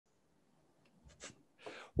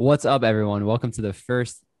What's up, everyone? Welcome to the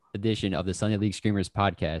first edition of the Sunday League Screamers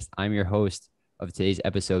podcast. I'm your host of today's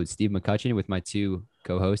episode, Steve McCutcheon, with my two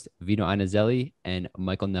co-hosts, Vito Anazelli and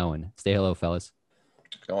Michael Nowen. Say hello, fellas.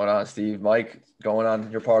 What's going on, Steve? Mike, going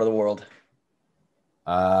on your part of the world?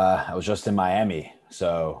 I was just in Miami,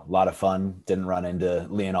 so a lot of fun. Didn't run into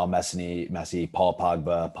Lionel Messi, Paul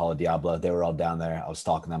Pogba, Paula Diablo. They were all down there. I was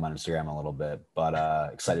stalking them on Instagram a little bit,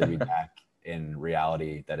 but excited to be back in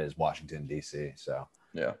reality that is Washington, D.C. So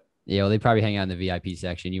Yeah, well, they probably hang out in the VIP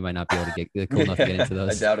section. You might not be able to get cool enough to get into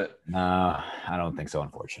those. I doubt it. no, I don't think so,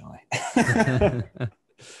 unfortunately.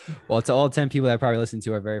 Well, to all 10 people that probably listened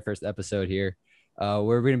to our very first episode here,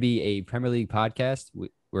 we're going to be a Premier League podcast.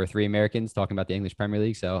 We're three Americans talking about the English Premier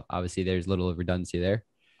League, so obviously there's little redundancy there.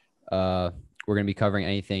 We're going to be covering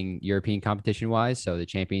anything European competition-wise, so the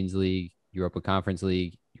Champions League, Europa Conference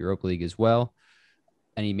League, Europa League as well.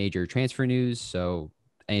 Any major transfer news, so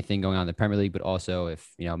anything going on in the Premier League, but also if,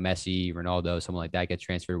 Messi, Ronaldo, someone like that gets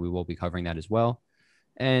transferred, we will be covering that as well.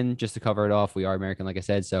 And just to cover it off, we are American, like I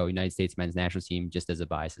said, so United States men's national team just as a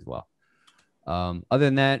bias as well. Other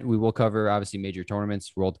than that, we will cover obviously major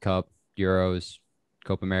tournaments, World Cup, Euros,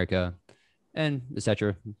 Copa America, and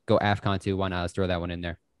etc. Go AFCON too. Why not? Let's throw that one in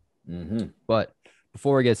there. Mm-hmm. But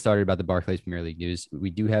before we get started about the Barclays Premier League news,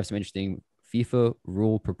 we do have some interesting FIFA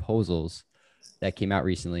rule proposals that came out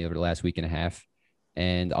recently over the last week and a half.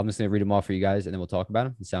 And I'm just going to read them off for you guys, and then we'll talk about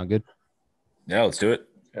them. Sound good? Yeah, let's do it.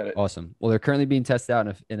 Awesome. Well, they're currently being tested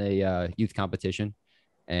out in a youth competition,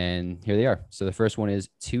 and here they are. So the first one is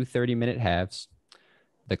 2 30-minute halves.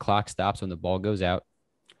 The clock stops when the ball goes out.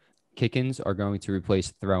 Kick-ins are going to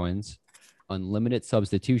replace throw-ins. Unlimited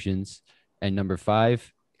substitutions. And number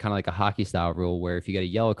 5, kind of like a hockey-style rule, where if you get a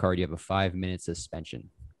yellow card, you have a 5-minute suspension.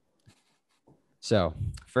 So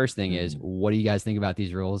first thing is, what do you guys think about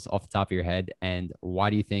these rules off the top of your head? And why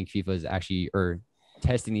do you think FIFA is actually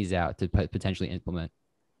testing these out to potentially implement?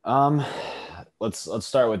 Let's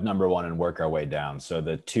start with number 1 and work our way down. So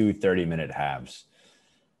the 2 30-minute halves.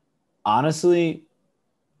 Honestly,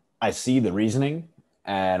 I see the reasoning.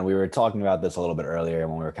 And we were talking about this a little bit earlier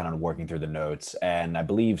when we were kind of working through the notes. And I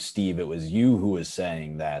believe, Steve, it was you who was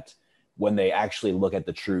saying that when they actually look at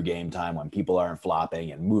the true game time, when people aren't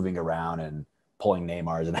flopping and moving around and pulling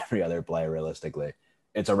Neymars and every other player realistically,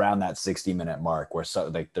 it's around that 60-minute mark where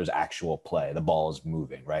there's actual play. The ball is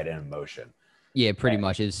moving, right, in motion. Yeah, pretty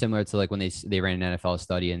much. It's similar to like when they ran an NFL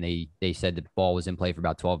study and they said the ball was in play for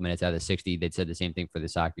about 12 minutes out of the 60. They said the same thing for the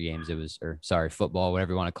soccer games. Football,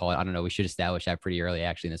 whatever you want to call it. I don't know. We should establish that pretty early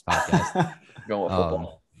actually in this podcast. Go with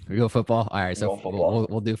football. We go football. All right, so football.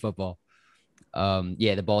 We'll do football.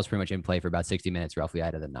 The ball is pretty much in play for about 60 minutes, roughly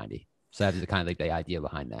out of the 90. So that's kind of like the idea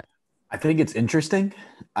behind that. I think it's interesting.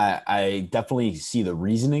 I definitely see the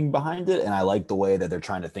reasoning behind it, and I like the way that they're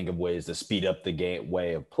trying to think of ways to speed up the game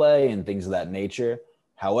way of play and things of that nature.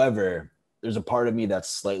 However, there's a part of me that's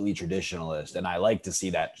slightly traditionalist, and I like to see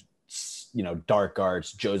that, dark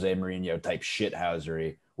arts, Jose Mourinho type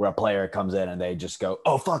shithousery, where a player comes in and they just go,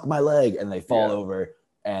 "Oh fuck my leg," and they fall over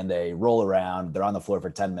and they roll around. They're on the floor for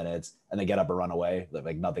 10 minutes and they get up and run away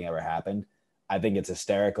like nothing ever happened. I think it's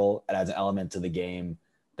hysterical. It adds an element to the game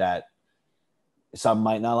that some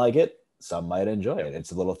might not like it. Some might enjoy it.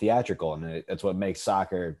 It's a little theatrical, and it's what makes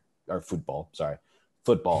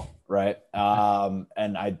football, right?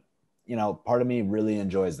 And I, part of me really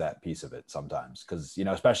enjoys that piece of it sometimes because,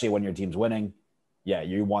 especially when your team's winning,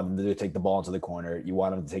 you want them to take the ball into the corner. You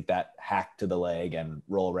want them to take that hack to the leg and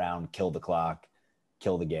roll around, kill the clock,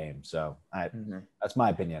 kill the game. So that's my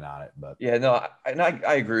opinion on it. But yeah, no,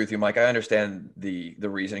 I agree with you, Mike. I understand the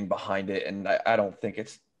reasoning behind it, and I don't think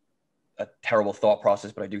it's a terrible thought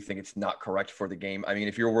process, but I do think it's not correct for the game. I mean,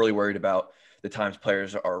 if you're really worried about the times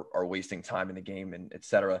players are wasting time in the game and et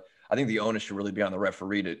cetera, I think the onus should really be on the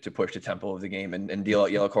referee to push the tempo of the game and deal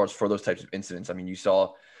out yellow cards for those types of incidents. I mean, you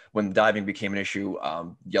saw when diving became an issue,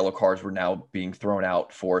 yellow cards were now being thrown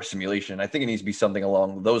out for simulation. I think it needs to be something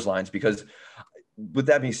along those lines because with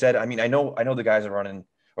that being said, I mean, I know the guys are running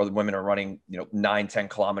or the women are running,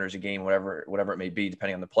 9-10 kilometers a game, whatever it may be,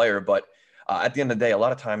 depending on the player. But at the end of the day, a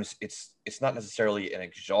lot of times it's not necessarily an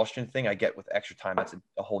exhaustion thing. I get with extra time, that's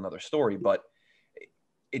a whole nother story, but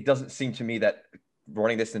it doesn't seem to me that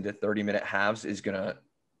running this into 30-minute halves is going to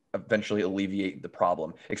eventually alleviate the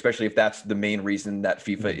problem, especially if that's the main reason that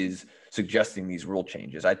FIFA is suggesting these rule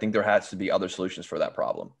changes. I think there has to be other solutions for that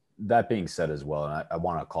problem. That being said as well, and I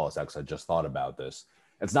want to call this out because I just thought about this.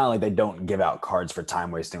 It's not like they don't give out cards for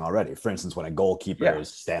time wasting already. For instance, when a goalkeeper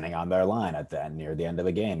is standing on their line near the end of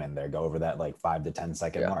a game and they go over that like 5 to 10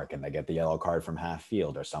 second mark and they get the yellow card from half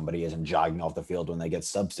field, or somebody isn't jogging off the field when they get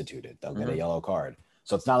substituted, they'll get a yellow card.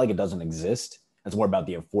 So it's not like it doesn't exist. It's more about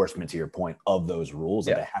the enforcement, to your point, of those rules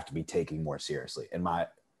that Yeah. they have to be taken more seriously. And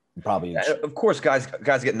probably, And of course, guys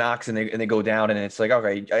get knocks and they go down, and it's like,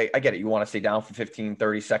 okay, I get it. You want to stay down for 15,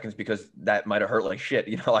 30 seconds because that might have hurt like shit.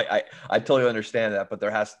 I totally understand that, but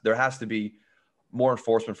there has to be more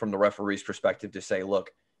enforcement from the referee's perspective to say,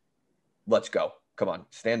 look, let's go. Come on,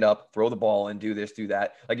 stand up, throw the ball and do this, do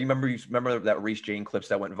that. Like you remember that Reece Jane clips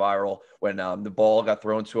that went viral when the ball got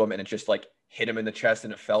thrown to him and it just like hit him in the chest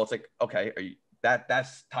and it fell. It's like, okay,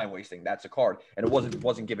 that's time wasting. That's a card, and it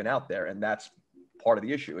wasn't given out there, and that's part of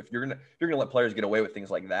the issue. If you're gonna let players get away with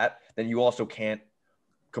things like that, then you also can't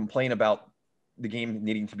complain about the game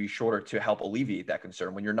needing to be shorter to help alleviate that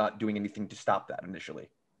concern when you're not doing anything to stop that initially.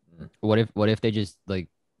 What if they just like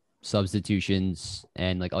substitutions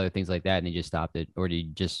and like other things like that and they just stopped it, or do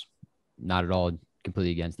you just not at all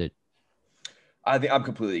completely against it? I think I'm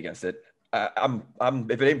completely against it. I'm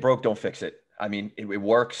if it ain't broke, don't fix it. I mean, it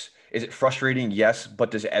works. Is it frustrating? Yes,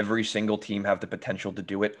 but does every single team have the potential to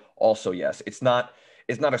do it? Also, yes. It's not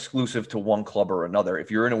exclusive to one club or another.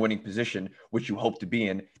 If you're in a winning position, which you hope to be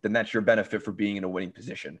in, then that's your benefit for being in a winning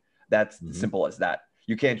position. That's simple as that.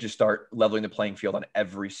 You can't just start leveling the playing field on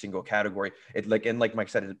every single category. Like Mike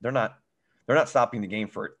said, they're not stopping the game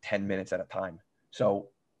for 10 minutes at a time. So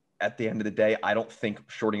at the end of the day, I don't think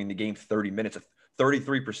shortening the game 30 minutes,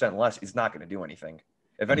 33% less is not going to do anything.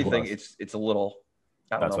 If anything, it's a little.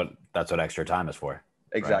 That's what extra time is for.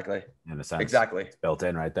 Exactly. Right? In a sense. Exactly. It's built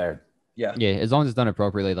in right there. Yeah. Yeah. As long as it's done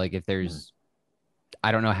appropriately. Like if there's,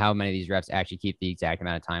 I don't know how many of these refs actually keep the exact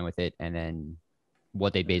amount of time with it and then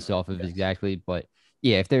what they base it off of exactly. But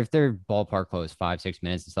yeah, if they're ballpark close 5-6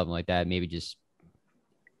 minutes and something like that, maybe just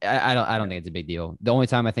I don't think it's a big deal. The only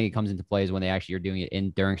time I think it comes into play is when they actually are doing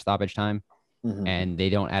it during stoppage time and they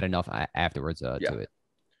don't add enough afterwards to it.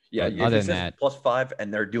 Yeah, but other than that, +5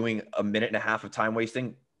 and they're doing a minute and a half of time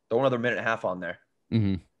wasting, throw another minute and a half on there.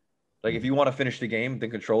 Like if you want to finish the game, then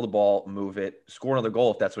control the ball, move it, score another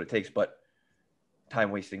goal if that's what it takes. But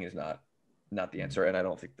time wasting is not the answer, and I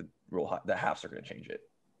don't think the halves are going to change it.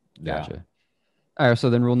 Gotcha. Yeah. All right, so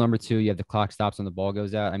then rule number 2, you have the clock stops when the ball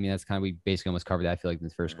goes out. I mean, that's kind of, we basically almost covered that. I feel like in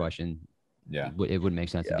the first question. Yeah, it wouldn't make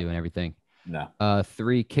sense to do and everything. No.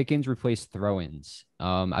 3, kick-ins replace throw-ins.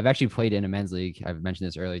 I've actually played in a men's league. I've mentioned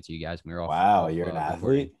this earlier to you guys when we were off. Wow, you're an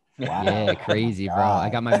athlete. Wow. Yeah, crazy, bro. I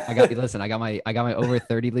got my over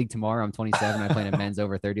 30 league tomorrow. I'm 27. I play in a men's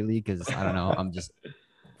over 30 league because I don't know. I'm just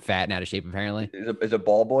fat and out of shape apparently. Is a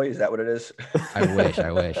ball boy? Is that what it is? I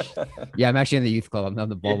wish. Yeah, I'm actually in the youth club. I'm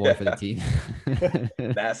the ball boy for the team.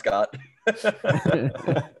 Mascot.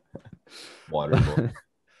 Water boy.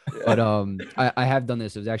 But I have done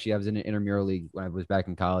this. It was actually, I was in an intramural league when I was back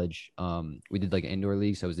in college. We did like an indoor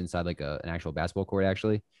league, so it was inside like an actual basketball court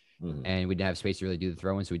actually, and we didn't have space to really do the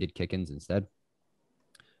throw-in, so we did kick-ins instead.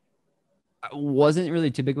 I wasn't really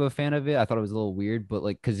too big of a fan of it. I thought it was a little weird, but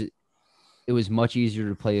like because it was much easier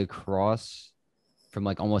to play across from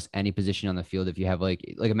like almost any position on the field if you have like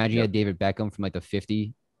imagine you had David Beckham from like the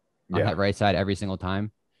 50 on that right side every single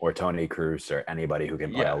time. Or Tony Cruz or anybody who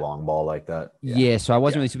can play a long ball like that. Yeah, so I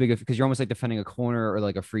wasn't really too big of because you're almost like defending a corner or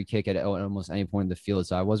like a free kick at almost any point in the field.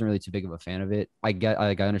 So I wasn't really too big of a fan of it. I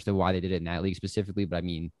understood why they did it in that league specifically, but I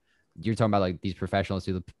mean, you're talking about like these professionals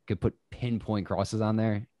who could put pinpoint crosses on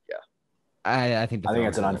there. Yeah, I think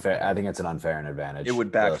it's an unfair. I think it's an unfair advantage. It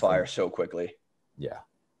would backfire so quickly. Yeah,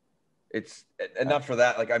 it's and not for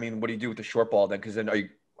that. Like I mean, what do you do with the short ball then? Because then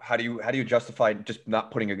how do you justify just not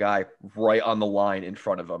putting a guy right on the line in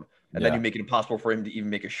front of him? And then you make it impossible for him to even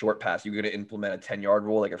make a short pass. You're going to implement a 10-yard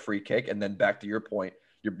rule, like a free kick. And then back to your point,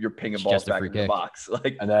 you're pinging balls back in the box.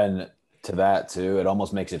 And then to that too, it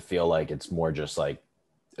almost makes it feel like it's more just like,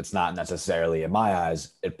 it's not necessarily in my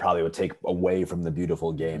eyes, it probably would take away from the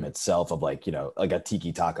beautiful game itself of like, like a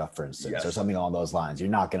tiki taka, for instance, or something along those lines. You're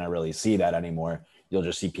not going to really see that anymore. You'll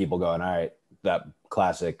just see people going, all right, that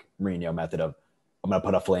classic Mourinho method of, I'm going to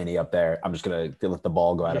put a Fellaini up there. I'm just going to let the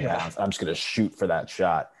ball go out of bounds. I'm just going to shoot for that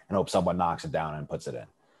shot and hope someone knocks it down and puts it in.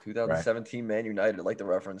 2017 Man United, I like the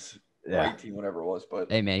reference. 18, whatever it was.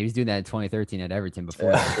 But hey, man, he was doing that in 2013 at Everton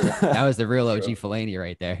before. That was the real OG Fellaini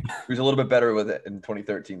right there. He was a little bit better with it in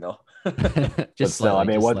 2013, though. Just still, I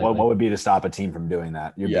mean, what would be to stop a team from doing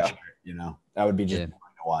that? That would be just to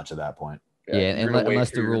watch at that point. Yeah, and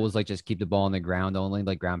unless the rule was like just keep the ball on the ground only,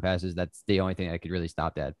 like ground passes, that's the only thing that could really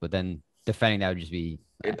stop that. But then defending that would just be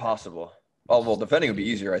impossible. Oh well, defending would be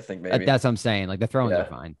easier, I think. Maybe that's what I'm saying. Like the throw-ins are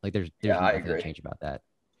fine. Like there's nothing to change about that.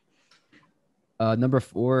 Number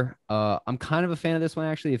 4, I'm kind of a fan of this one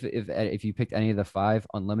actually. If you picked any of the 5,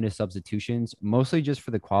 unlimited substitutions, mostly just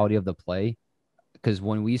for the quality of the play. Because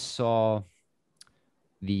when we saw,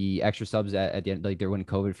 the extra subs at the end, like they're when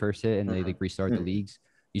COVID first hit and they like restart the leagues,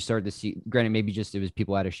 you start to see, granted, maybe just it was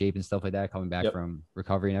people out of shape and stuff like that coming back from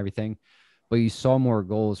recovery and everything, but you saw more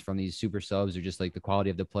goals from these super subs or just like the quality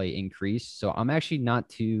of the play increase. So I'm actually not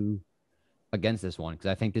too against this one because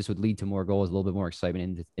I think this would lead to more goals, a little bit more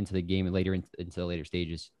excitement into the game and later into the later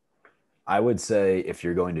stages. I would say if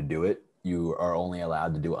you're going to do it, you are only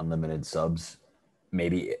allowed to do unlimited subs,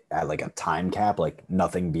 maybe at like a time cap, like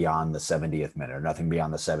nothing beyond the 70th minute or nothing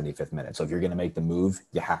beyond the 75th minute. So if you're going to make the move,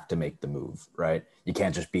 you have to make the move, right? You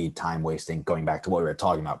can't just be time wasting, going back to what we were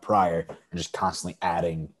talking about prior and just constantly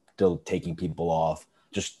adding, still taking people off,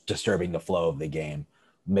 just disturbing the flow of the game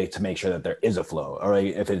to make sure that there is a flow. Or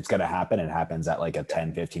if it's going to happen, it happens at like a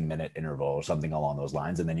 10, 15-minute interval or something along those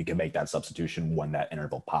lines. And then you can make that substitution when that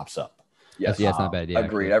interval pops up. Yes. Yeah, it's not a bad idea.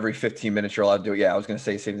 Agreed. Actually. Every 15 minutes you're allowed to do it. Yeah, I was going to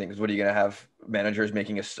say the same thing. Because what are you going to have managers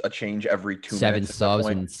making a change every 2 minutes? 7 subs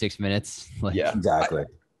in 6 minutes. Like, yeah, exactly.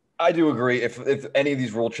 I do agree. If any of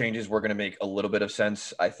these rule changes were going to make a little bit of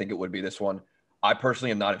sense, I think it would be this one. I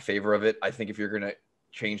personally am not in favor of it. I think if you're going to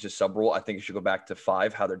change the sub rule, I think it should go back to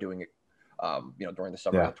 5, how they're doing it, during the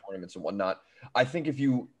summer tournaments and whatnot. I think if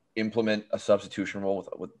you implement a substitution rule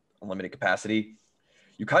with unlimited capacity,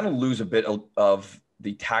 you kind of lose a bit of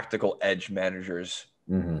the tactical edge managers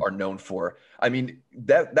are known for. I mean,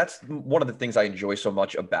 that's one of the things I enjoy so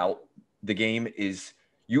much about the game is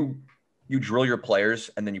you drill your players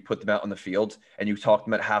and then you put them out on the field and you talk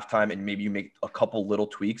them at halftime and maybe you make a couple little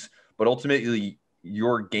tweaks, but ultimately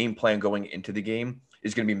your game plan going into the game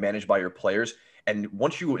is going to be managed by your players. And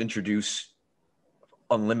once you introduce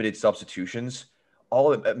unlimited substitutions,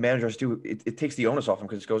 all that managers do, it takes the onus off them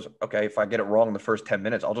because it goes, okay, if I get it wrong in the first 10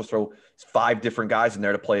 minutes, I'll just throw 5 different guys in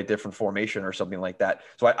there to play a different formation or something like that.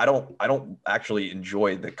 So I don't actually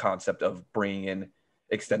enjoy the concept of bringing in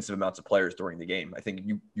extensive amounts of players during the game. I think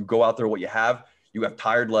you go out there what you have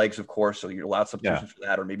tired legs, of course, so you're allowed substitutions for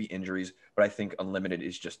that or maybe injuries, but I think unlimited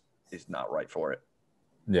is not right for it.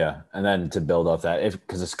 Yeah, and then to build off that,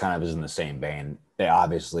 because this kind of is in the same vein, they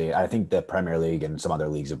obviously, I think the Premier League and some other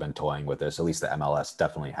leagues have been toying with this. At least the MLS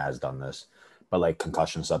definitely has done this. But like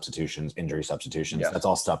concussion substitutions, injury substitutions, that's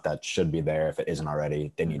all stuff that should be there if it isn't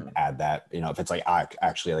already. They need to add that. If it's like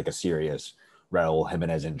actually like a serious Raul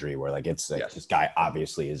Jimenez injury where like it's like this guy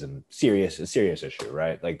obviously is a serious issue,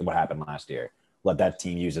 right? Like what happened last year. Let that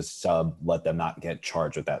team use a sub. Let them not get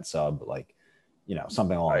charged with that sub. Like,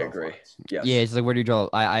 something along those lines. Yes. Yeah, it's like where do you draw?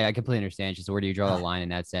 I completely understand. It's just where do you draw the line in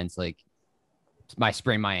that sense? Like, I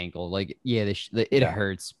sprained my ankle. Like, it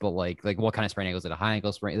hurts, but like what kind of sprain ankle is it? A high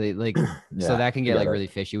ankle sprain? So that can get like really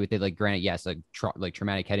fishy with it. Like, granted, yes, like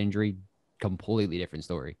traumatic head injury, completely different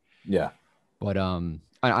story. Yeah, but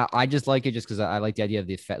I just like it just because I like the idea of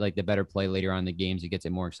the effect, like the better play later on in the games. It gets it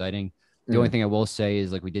more exciting. The only thing I will say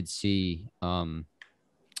is like we did see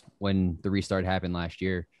when the restart happened last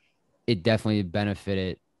year, it definitely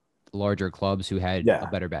benefited larger clubs who had a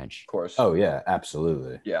better bench. Of course. Oh yeah,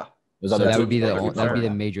 absolutely. Yeah. So that would be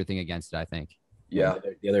the major thing against it, I think. Yeah.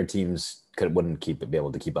 The other teams wouldn't be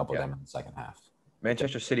able to keep up with them in the second half.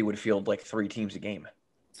 Manchester City would field like 3 teams a game.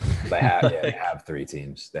 They have 3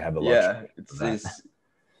 teams. They have the luxury.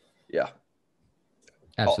 Yeah.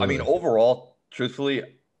 Absolutely. I mean, overall, truthfully,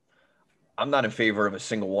 I'm not in favor of a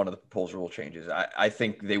single one of the proposed rule changes. I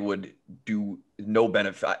think they would do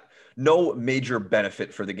no major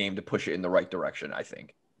benefit for the game to push it in the right direction, I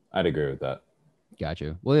think. I'd agree with that.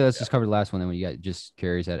 Gotcha. Well, let's just cover the last one then when you got just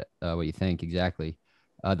curious at what you think exactly.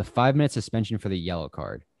 The 5-minute suspension for the yellow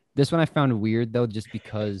card. This one I found weird, though, just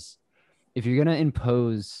because if you're going to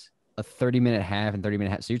impose a 30-minute half and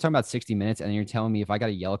 30-minute half, so you're talking about 60 minutes, and you're telling me if I got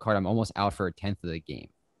a yellow card, I'm almost out for a 10th of the game.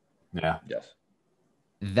 Yeah. Yes.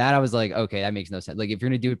 That I was like, okay, that makes no sense. Like if you're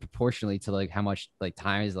going to do it proportionally to like how much like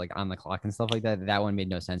time is like on the clock and stuff like that, that one made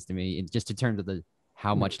no sense to me. Just in terms of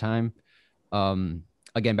how much time.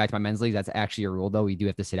 Again, back to my men's league, that's actually a rule though. We do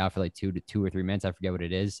have to sit out for like 2 or 3 minutes. I forget what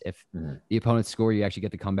it is. If the opponents score, you actually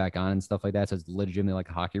get to come back on and stuff like that. So it's legitimately like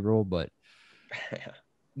a hockey rule. But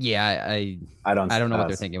I don't know what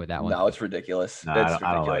they're thinking with that one. No, it's ridiculous. No,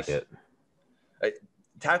 I don't like it.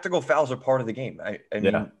 Tactical fouls are part of the game. I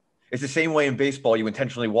mean, it's the same way in baseball. You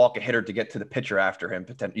intentionally walk a hitter to get to the pitcher after him,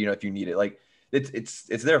 if you need it. Like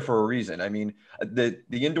it's there for a reason. I mean, the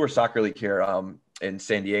indoor soccer league here in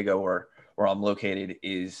San Diego, where I'm located,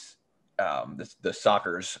 is the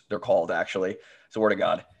Sockers. They're called actually. Swear to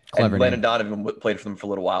God. Clever and Landon Donovan played for them for a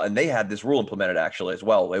little while, and they had this rule implemented actually as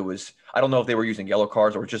well. It was, I don't know if they were using yellow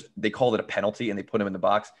cards or just they called it a penalty and they put them in the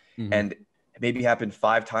box, and it maybe happened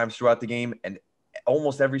 5 times throughout the game, and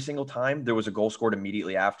almost every single time there was a goal scored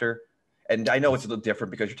immediately after. And I know it's a little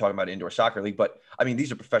different because you're talking about indoor soccer league, but I mean,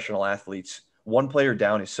 these are professional athletes one player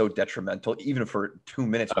down is so detrimental, even for 2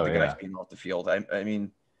 minutes with the guys being off the field. I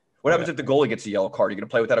mean, what happens if the goalie gets a yellow card? Are you going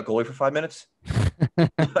to play without a goalie for 5 minutes?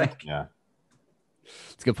 Yeah.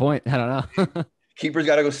 It's a good point. I don't know. Keeper's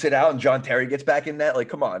got to go sit out and John Terry gets back in net. Like,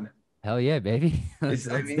 come on. Hell yeah, baby. It's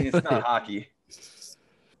not hockey.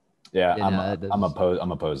 Yeah, I'm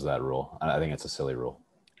opposed to that rule. I think it's a silly rule.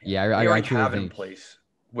 Yeah, I already have it in place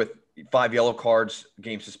with 5 yellow cards,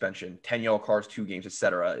 game suspension, 10 yellow cards, 2 games,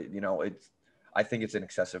 etc. I think it's an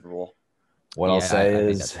excessive rule. What I'll say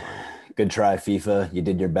is, good try, FIFA. You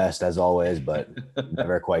did your best as always, but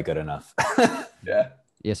never quite good enough. Yeah.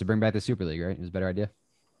 Yeah, so bring back the Super League, right? It was a better idea.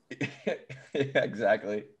 Yeah,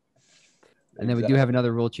 exactly. And then we do have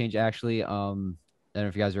another rule change, actually. I don't know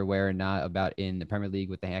if you guys are aware or not about in the Premier League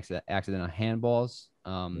with the accidental handballs.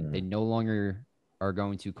 They no longer are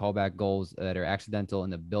going to call back goals that are accidental in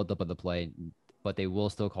the buildup of the play, but they will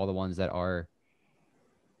still call the ones that are –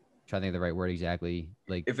 trying to think of the right word exactly.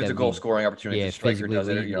 Like if it's a goal scoring opportunity, the striker does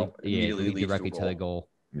it, immediately leads directly to the goal.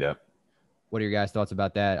 Yep. What are your guys' thoughts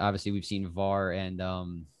about that? Obviously, we've seen VAR and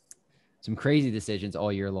some crazy decisions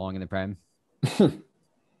all year long in the Prem, to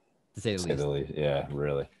say the least. Yeah,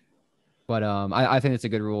 really. But I think it's a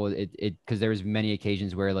good rule. It because there was many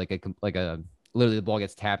occasions where like a literally the ball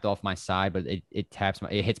gets tapped off my side, but it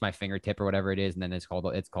hits my fingertip or whatever it is, and then it's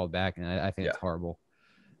called back, and I think it's horrible.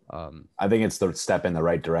 I think it's the step in the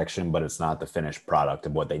right direction, but it's not the finished product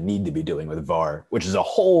of what they need to be doing with VAR, which is a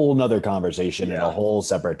whole nother conversation and a whole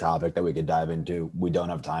separate topic that we could dive into. We don't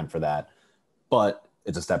have time for that, but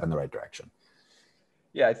it's a step in the right direction.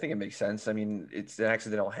 Yeah, I think it makes sense. I mean, it's an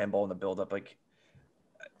accidental handball in the buildup. Like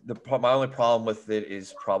my only problem with it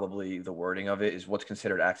is probably the wording of it is what's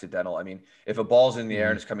considered accidental. I mean, if a ball's in the air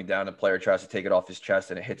and it's coming down, the player tries to take it off his chest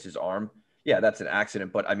and it hits his arm. Yeah, that's an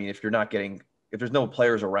accident. But I mean, if there's no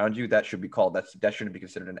players around you, that should be called. That shouldn't be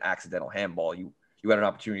considered an accidental handball. You had an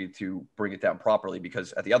opportunity to bring it down properly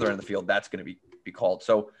because at the other end of the field, that's going to be called.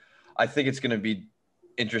 So I think it's going to be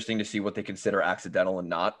interesting to see what they consider accidental and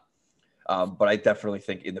not. But I definitely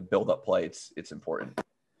think in the build-up play, it's important.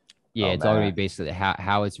 Yeah, it's all going to be basically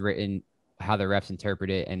how it's written, how the refs interpret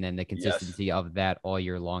it, and then the consistency of that all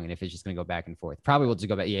year long. And if it's just going to go back and forth, probably we'll just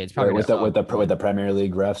go back. Yeah, it's probably with the Premier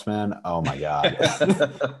League refs, man. Oh my God.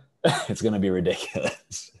 It's going to be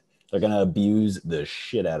ridiculous. They're going to abuse the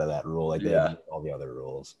shit out of that rule like they do all the other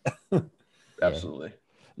rules. Absolutely.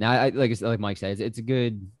 Now, like Mike said, it's a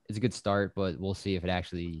good start, but we'll see if it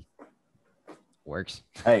actually works.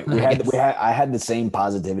 Hey, I had the same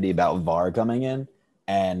positivity about VAR coming in,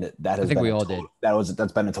 and that has been we all did.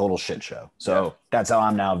 That's been a total shit show. So that's how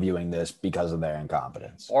I'm now viewing this because of their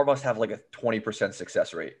incompetence. VAR must have like a 20%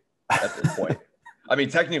 success rate at this point. I mean,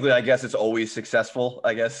 technically, I guess it's always successful,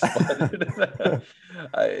 I guess. But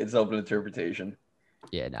it's open interpretation.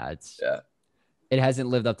 Yeah, no, it hasn't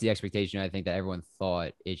lived up to the expectation I think that everyone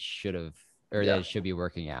thought it should have, or that it should be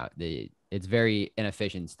working out. It's very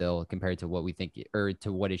inefficient still compared to what we think, or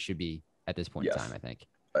to what it should be at this point in time, I think.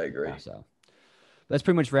 I agree. So that's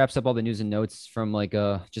pretty much wraps up all the news and notes from like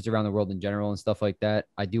just around the world in general and stuff like that.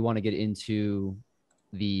 I do want to get into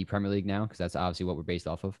the Premier League now because that's obviously what we're based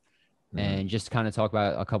off of. And just kind of talk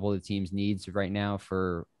about a couple of the team's needs right now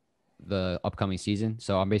for the upcoming season.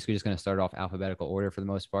 So I'm basically just going to start off alphabetical order for the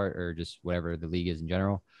most part, or just whatever the league is in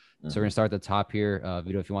general. So we're going to start at the top here.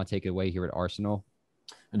 Vito, if you want to take it away here at Arsenal.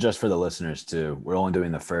 And just for the listeners too, we're only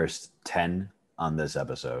doing the first 10 on this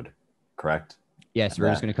episode, correct? Yes, we're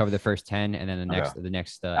just going to cover the first 10, and then the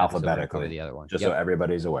next alphabetically cover the other one. Just so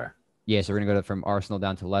everybody's aware. Yeah, so we're going to go from Arsenal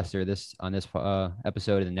down to Leicester on this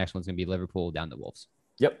episode, and the next one's going to be Liverpool down to Wolves.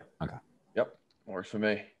 Yep. Okay. Yep. Works for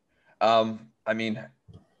me. I mean,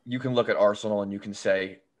 you can look at Arsenal and you can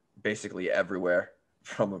say basically everywhere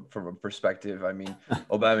from a perspective. I mean,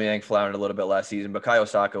 Aubameyang floundered a little bit last season, but Bukayo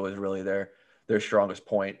Saka was really their strongest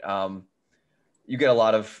point. You get a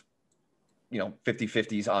lot of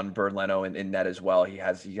 50-50s on Bernd Leno in net as well. He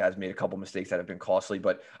has made a couple mistakes that have been costly,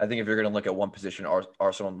 but I think if you're going to look at one position,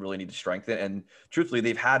 Arsenal really need to strengthen. And truthfully,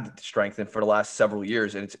 they've had to strengthen for the last several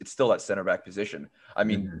years, and it's still that center back position. I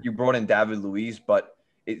mean, you brought in David Luiz, but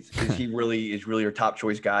is he really your top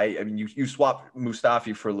choice guy? I mean, you swap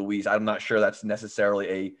Mustafi for Luiz. I'm not sure that's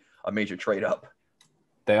necessarily a major trade up.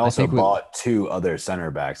 They also bought 2 other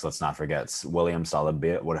center backs. Let's not forget William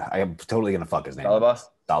Saliba. I'm totally going to fuck his name.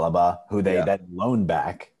 Salaba, who they then loaned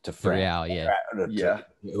back to France. Real,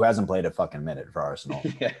 who hasn't played a fucking minute for Arsenal.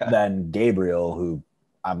 Then Gabriel, who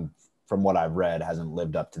from what I've read, hasn't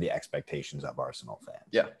lived up to the expectations of Arsenal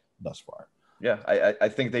fans. Thus far. Yeah, I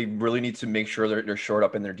think they really need to make sure they're shored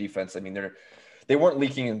up in their defense. I mean, they weren't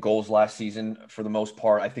leaking in goals last season for the most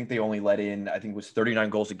part. I think they only let in, I think it was 39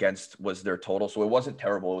 goals against was their total. So it wasn't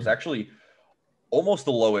terrible. It was actually almost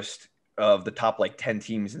the lowest of the top like 10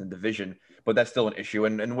 teams in the division, but that's still an issue.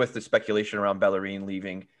 And with the speculation around Bellerin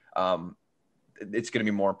leaving, it's going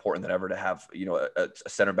to be more important than ever to have, a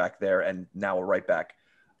center back there and now a right back.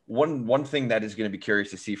 One thing that is going to be curious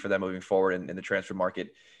to see for them moving forward in the transfer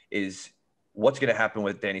market is what's going to happen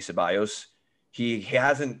with Danny Ceballos.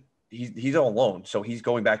 He's on loan, so he's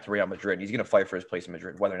going back to Real Madrid. He's going to fight for his place in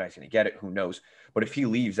Madrid. Whether or not he's going to get it, who knows? But if he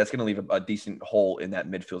leaves, that's going to leave a decent hole in that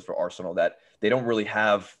midfield for Arsenal that they don't really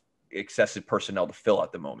have excessive personnel to fill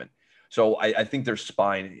at the moment. So I think their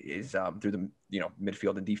spine is through the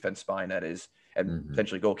midfield and defense spine that is, and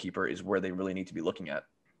potentially goalkeeper is where they really need to be looking at.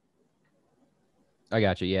 I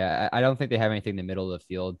got you. Yeah, I don't think they have anything in the middle of the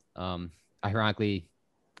field. Ironically,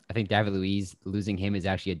 I think David Luiz, losing him is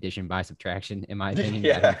actually addition by subtraction, in my opinion.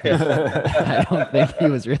 Yeah. I don't think he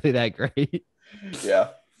was really that great. Yeah.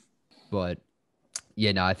 But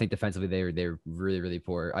yeah, no, I think defensively they're really, really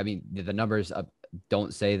poor. I mean, the numbers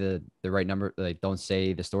don't say the right number, like don't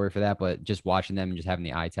say the story for that, but just watching them and just having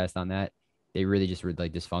the eye test on that, they really just were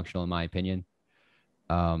like dysfunctional in my opinion.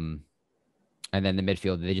 And then the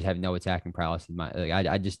midfield, they just have no attacking prowess.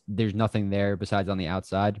 There's nothing there besides on the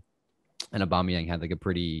outside. And Aubameyang had like a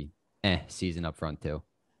pretty season up front too.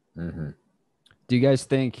 Mm-hmm. Do you guys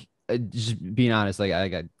think, just being honest, like I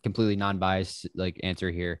got completely non-biased like answer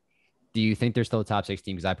here. Do you think they're still a top 6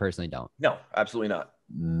 team? Because I personally don't. No, absolutely not.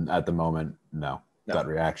 At the moment, no. Gut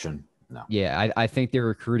reaction, no. Yeah, I think their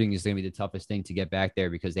recruiting is going to be the toughest thing to get back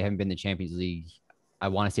there because they haven't been in the Champions League, I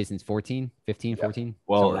want to say since 14.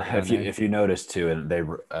 Well, if you notice too, and they've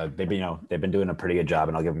been doing a pretty good job,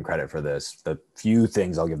 and I'll give them credit for this. The few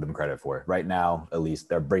things I'll give them credit for right now, at least,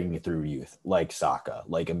 they're bringing it through youth, like Saka,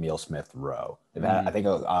 like Emile Smith-Rowe. They've had, I think,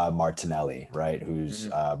 Martinelli, right, who's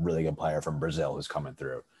a really good player from Brazil, who's coming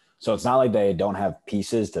through. So it's not like they don't have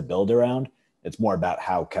pieces to build around. It's more about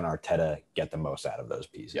how can Arteta get the most out of those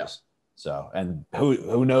pieces. Yeah. So, and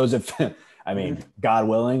who knows if, I mean, God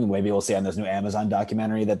willing, maybe we'll see on this new Amazon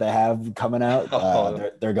documentary that they have coming out.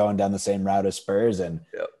 They're going down the same route as Spurs, and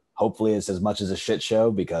hopefully it's as much as a shit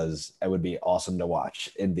show because it would be awesome to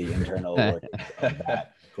watch in the internal workings of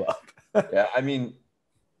that club. Yeah, I mean,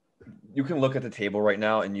 you can look at the table right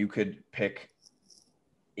now and you could pick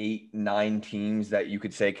 8-9 teams that you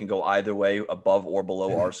could say can go either way, above or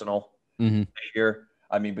below Arsenal here.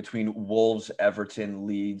 I mean, between Wolves, Everton,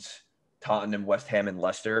 Leeds, Tottenham, West Ham, and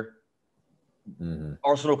Leicester,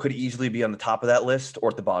 Arsenal could easily be on the top of that list or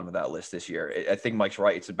at the bottom of that list this year. I think Mike's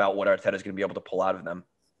right. It's about what Arteta is going to be able to pull out of them.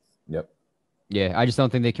 Yep. Yeah, I just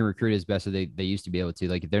don't think they can recruit as best as they used to be able to.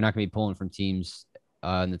 Like, they're not going to be pulling from teams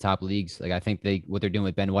in the top leagues. Like, I think what they're doing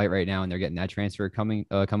with Ben White right now, and they're getting that transfer coming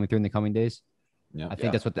through in the coming days. Yeah, I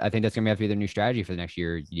think that's going to have to be their new strategy for the next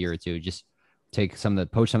year or two. Just poach some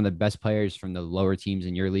of the best players from the lower teams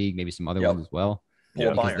in your league, maybe some other ones as well.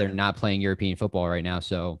 Yeah, because they're not playing European football right now.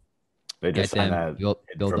 So they just signed that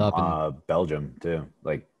build from, up and Belgium too,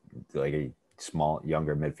 like a small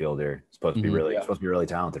younger midfielder, supposed to be really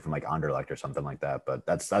talented from like Anderlecht or something like that. But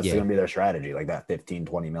that's going to be their strategy, like that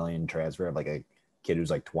 15-20 million transfer of like a kid who's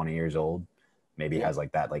like 20 years old, maybe has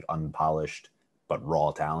like that like unpolished but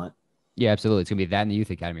raw talent. Yeah, absolutely. It's going to be that in the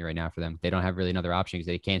youth academy right now for them. They don't have really another option because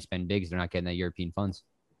they can't spend big because they're not getting that European funds.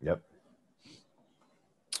 Yep.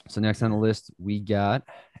 So next on the list, we got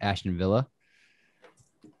Aston Villa.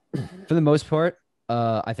 For the most part,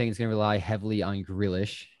 I think it's going to rely heavily on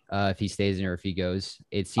Grealish if he stays in or if he goes.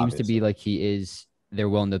 It seems to be like they're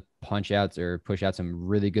willing to punch out or push out some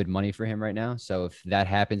really good money for him right now. So if that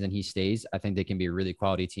happens and he stays, I think they can be a really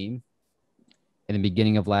quality team. In the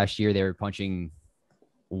beginning of last year, they were punching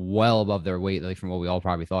well above their weight, like from what we all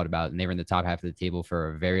probably thought about. And they were in the top half of the table for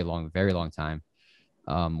a very long time.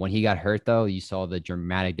 When he got hurt, though, you saw the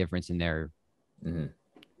dramatic difference in their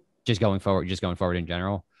just going forward in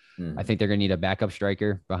general. I think they're going to need a backup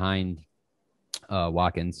striker behind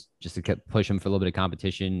Watkins just to push him for a little bit of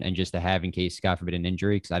competition and just to have in case, God forbid, an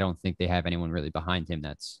injury, because I don't think they have anyone really behind him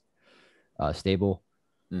that's stable.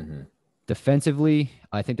 Defensively,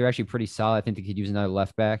 I think they're actually pretty solid. I think they could use another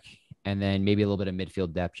left back and then maybe a little bit of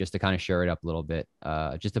midfield depth just to kind of shore it up a little bit,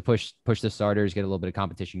 just to push the starters, get a little bit of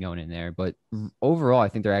competition going in there. But overall, I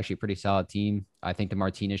think they're actually a pretty solid team. I think the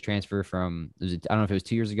Martinez transfer I don't know if it was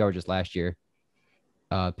 2 years ago or just last year,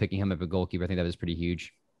 picking him up a goalkeeper, I think that was pretty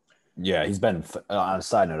huge. Yeah, he's been on a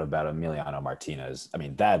side note about Emiliano Martinez. I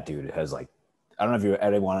mean, that dude has like, I don't know if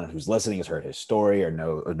anyone who's listening has heard his story or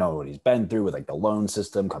know what he's been through with like the loan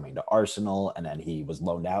system coming to Arsenal. And then he was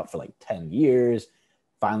loaned out for like 10 years,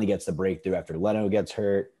 finally gets the breakthrough after Leno gets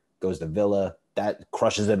hurt, goes to Villa, that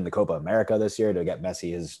crushes him in the Copa America this year to get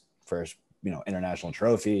Messi his first, international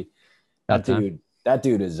trophy. That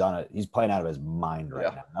dude is he's playing out of his mind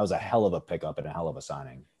right now. That was a hell of a pickup and a hell of a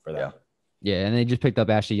signing for them. Yeah, and they just picked up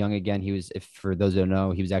Ashley Young again. He was, if for those who don't know,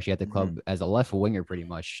 he was actually at the club as a left winger pretty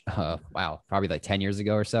much. Wow, probably like 10 years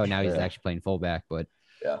ago or so. Now he's actually playing fullback, but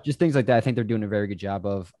just things like that. I think they're doing a very good job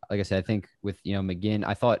of. Like I said, I think with McGinn,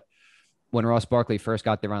 I thought when Ross Barkley first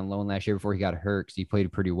got there on loan last year before he got hurt, because he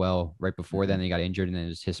played pretty well right before then, he got injured, and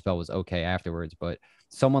then his spell was okay afterwards. But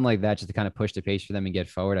someone like that just to kind of push the pace for them and get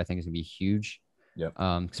forward, I think is gonna be huge. Yep.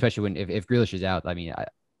 Especially when if Grealish is out, I mean,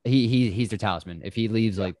 he's their talisman. If he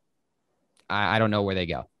leaves, like I don't know where they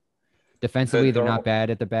go. Defensively, they're not bad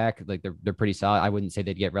at the back. Like they're pretty solid. I wouldn't say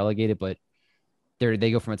they'd get relegated, but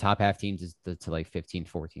they go from a top half team to like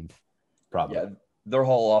 15th, 14th. Probably. Yeah, their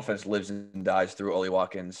whole offense lives and dies through Ollie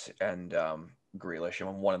Watkins and Grealish. And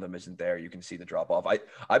when one of them isn't there, you can see the drop off.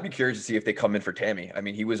 I'd be curious to see if they come in for Tammy. I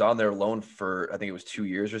mean, he was on their loan for I think it was 2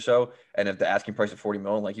 years or so. And if the asking price of 40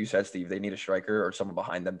 million, like you said, Steve, they need a striker or someone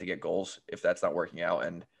behind them to get goals if that's not working out.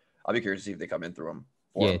 And I'll be curious to see if they come in through him.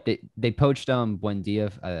 Yeah, they poached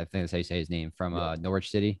Buendia, I think that's how you say his name, from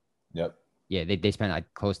Norwich City. Yep. Yeah, they spent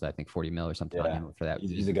like close to I think 40 mil or something on him for that.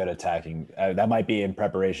 He's a good attacking. That might be in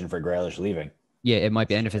preparation for Grealish leaving. Yeah, it might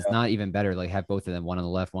be. And if it's not even better, like have both of them, one on the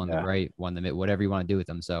left, one on the right, one in the mid, whatever you want to do with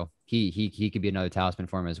them. So he could be another talisman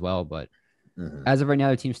for him as well. But as of right now,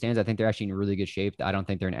 the team stands. I think they're actually in really good shape. I don't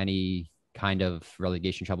think they're in any kind of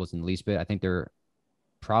relegation troubles in the least bit. I think they're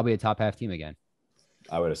probably a top half team again.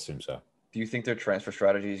 I would assume so. Do you think their transfer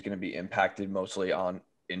strategy is going to be impacted mostly on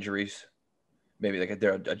injuries? Maybe like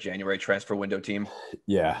they're a January transfer window team.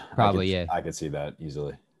 Yeah, probably. I could see that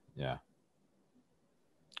easily. Yeah.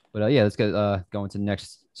 But let's go into the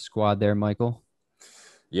next squad there, Michael.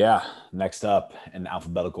 Yeah. Next up in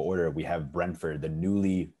alphabetical order, we have Brentford, the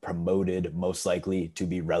newly promoted, most likely to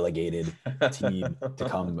be relegated team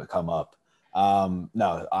to come up.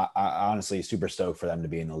 No, I honestly super stoked for them to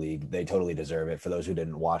be in the league. They totally deserve it. For those who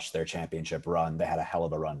didn't watch their championship run, they had a hell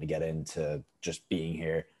of a run to get into just being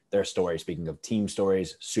here. Their story, speaking of team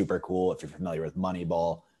stories, super cool. If you're familiar with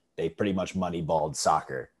Moneyball, they pretty much moneyballed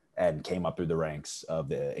soccer and came up through the ranks of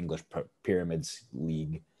the English Pyramids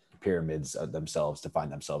League, pyramids themselves to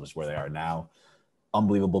find themselves where they are now.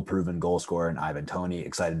 Unbelievable proven goal scorer in Ivan Toney.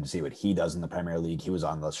 Excited to see what he does in the Premier League. He was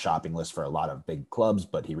on the shopping list for a lot of big clubs,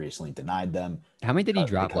 but he recently denied them. How many did he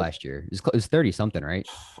drop last year? It was 30 something, right?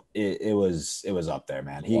 It was up there,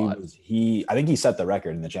 man. I think he set the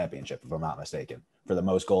record in the championship, if I'm not mistaken, for the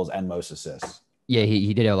most goals and most assists. Yeah,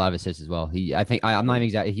 he did have a lot of assists as well. I'm not even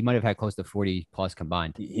exactly. He might have had close to 40 plus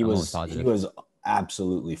combined. He was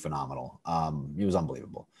absolutely phenomenal. He was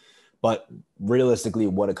unbelievable. But realistically,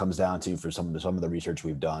 what it comes down to for some of the research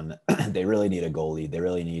we've done, they really need a goalie. They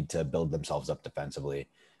really need to build themselves up defensively.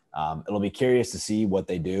 It'll be curious to see what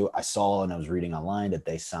they do. I saw and I was reading online that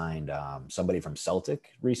they signed somebody from Celtic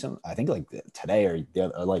recently. I think like today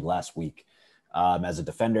or like last week as a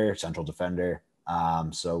defender, central defender.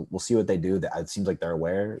 So we'll see what they do. It seems like they're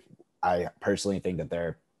aware. I personally think that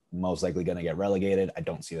they're most likely going to get relegated. I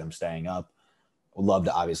don't see them staying up. Would love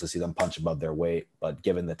to obviously see them punch above their weight, but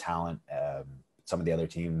given the talent, some of the other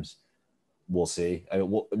teams, we'll see.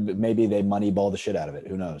 Maybe they moneyball the shit out of it.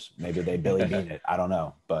 Who knows? Maybe they Billy Bean it. I don't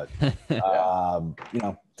know, but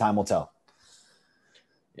time will tell.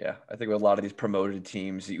 Yeah, I think with a lot of these promoted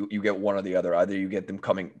teams, you get one or the other. Either you get them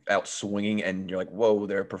coming out swinging, and you're like, "Whoa,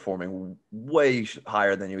 they're performing way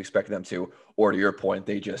higher than you expected them to," or to your point,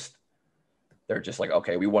 they're just like,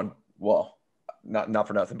 "Okay, we won." Well, not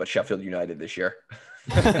for nothing, but Sheffield United this year,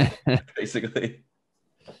 basically.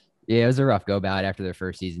 Yeah, it was a rough go about after their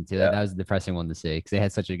first season too. That was a depressing one to see because they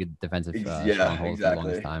had such a good defensive stronghold for the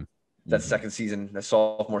longest time. That second season, the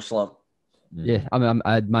sophomore slump. Yeah,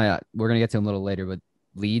 we're gonna get to them a little later, but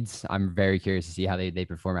Leeds, I'm very curious to see how they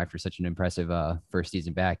perform after such an impressive first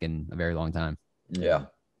season back in a very long time. Yeah.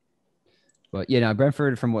 But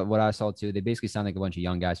Brentford, from what I saw too, they basically sound like a bunch of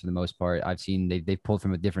young guys for the most part. I've seen they've pulled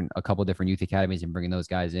from a couple different youth academies and bringing those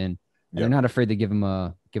guys in. And they're not afraid to give them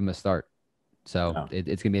a start. So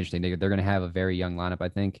it's gonna be interesting. They're gonna have a very young lineup, I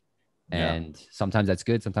think. And sometimes that's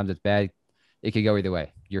good, sometimes it's bad. It could go either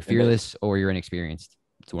way. You're fearless or you're inexperienced.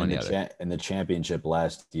 It's one or the other. In the championship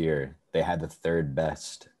last year, they had the third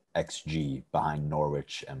best XG behind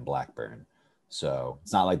Norwich and Blackburn. So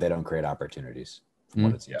it's not like they don't create opportunities, from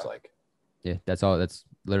what it seems like. Yeah, that's all. That's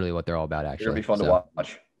literally what they're all about, actually. It'll be fun to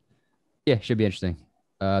watch. Yeah, should be interesting.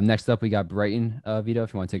 Next up, we got Brighton, Vito,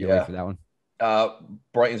 if you want to take it away for that one.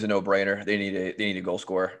 Brighton's a no-brainer. They need a goal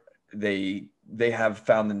scorer. They they have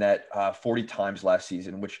found the net 40 times last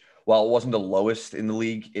season, which while it wasn't the lowest in the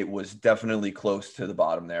league, it was definitely close to the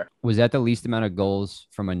bottom there. Was that the least amount of goals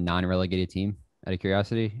from a non-relegated team, out of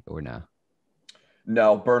curiosity, or no?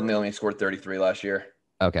 No, Burnley only scored 33 last year.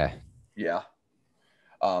 Okay. Yeah.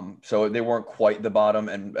 So they weren't quite the bottom,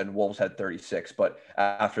 and Wolves had 36. But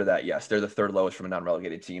after that, yes, they're the third lowest from a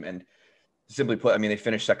non-relegated team. And simply put, I mean, they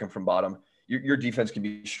finished second from bottom. Your defense can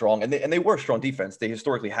be strong, and they were a strong defense. They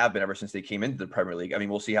historically have been ever since they came into the Premier League. I mean,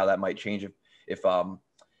 we'll see how that might change if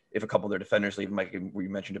a couple of their defenders leave. Mike, we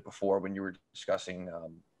mentioned it before when you were discussing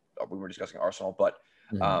Arsenal, but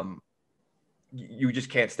you just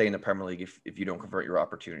can't stay in the Premier League if you don't convert your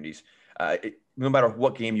opportunities. No matter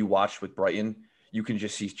what game you watched with Brighton, you can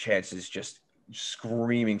just see chances just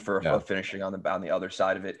screaming for finishing on the other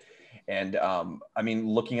side of it. And I mean,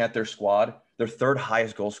 looking at their squad, their third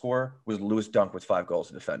highest goal scorer was Lewis Dunk with 5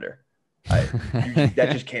 goals, a defender. That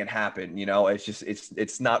just can't happen. You know,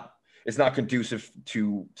 it's not conducive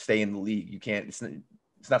to stay in the league. You can't. It's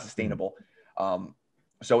not sustainable.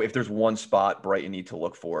 So if there's one spot Brighton need to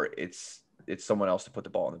look for, it's someone else to put the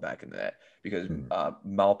ball in the back of the net, because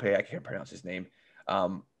Malpe, I can't pronounce his name,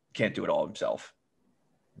 can't do it all himself.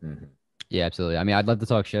 Yeah, absolutely. I mean, I'd love to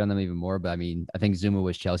talk shit on them even more, but I mean, I think Zuma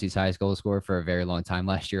was Chelsea's highest goal scorer for a very long time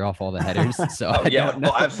last year off all the headers. So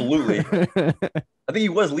absolutely. I think he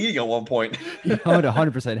was leading at one point. He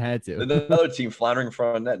 100% had to. Another team floundering in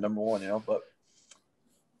front of net, number one, you know. But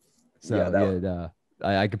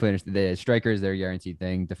I completely understand. The strikers, they're a guaranteed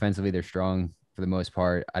thing. Defensively, they're strong for the most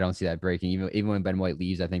part. I don't see that breaking. Even when Ben White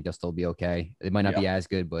leaves, I think they'll still be okay. They might not be as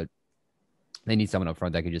good, but they need someone up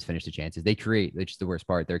front that can just finish the chances. They create, which is the worst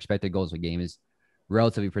part. Their expected goals per game is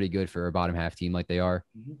relatively pretty good for a bottom half team like they are.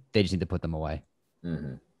 They just need to put them away.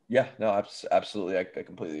 Yeah, no, absolutely. I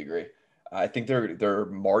completely agree. I think their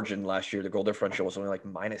margin last year, the goal differential was only like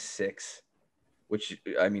 -6, which,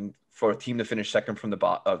 I mean, for a team to finish second from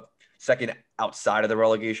the second outside of the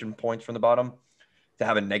relegation points from the bottom, to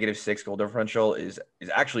have a -6 goal differential is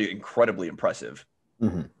actually incredibly impressive.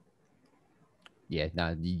 Yeah,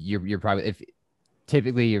 no, you're probably,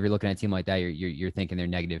 typically if you're looking at a team like that, you're thinking they're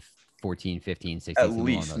 -14, 15, 16 at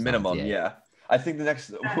least minimum. Yeah. I think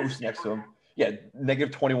who's next to them? Yeah,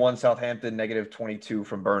 -21 Southampton, -22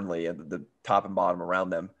 from Burnley, and the top and bottom around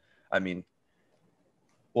them. I mean,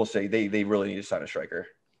 we'll say they really need to sign a striker.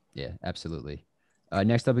 Yeah, absolutely.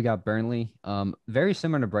 Next up, we got Burnley. Very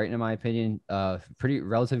similar to Brighton, in my opinion.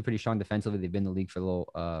 Relatively pretty strong defensively. They've been in the league for a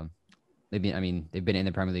little. They've been in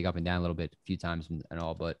the Premier League up and down a little bit, a few times and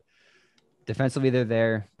all, but defensively they're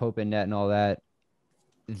there. Pope and net and all that.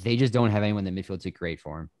 They just don't have anyone in the midfield to create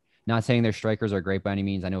for them. Not saying their strikers are great by any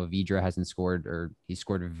means. I know Vidra hasn't scored, or he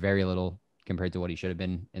scored very little compared to what he should have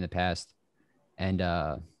been in the past. And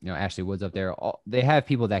Ashley Wood's up there. They have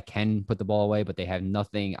people that can put the ball away, but they have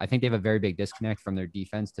nothing. I think they have a very big disconnect from their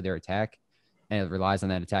defense to their attack, and it relies on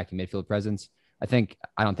that attacking midfield presence. I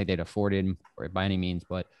don't think they'd afford him or by any means,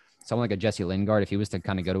 but someone like a Jesse Lingard, if he was to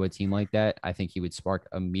kind of go to a team like that, I think he would spark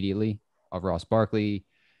immediately. Of Ross Barkley,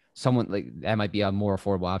 someone like that might be a more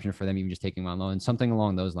affordable option for them, even just taking him on loan, something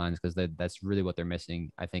along those lines, because that's really what they're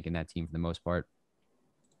missing, I think, in that team for the most part.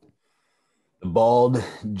 The bald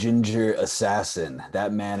ginger assassin,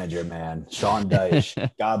 that manager, man, Sean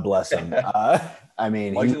Dyche, God bless him. I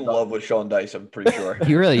mean, Mike's in love with Sean Dyche, I'm pretty sure.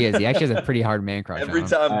 He really is. He actually has a pretty hard man crush. Every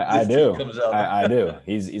time I do. Comes up. I do.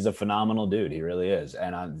 He's a phenomenal dude. He really is.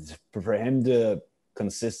 And for him to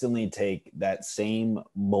consistently take that same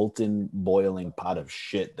molten, boiling pot of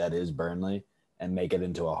shit that is Burnley and make it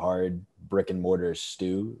into a hard brick and mortar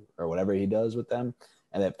stew or whatever he does with them.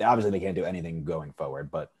 And obviously they can't do anything going forward,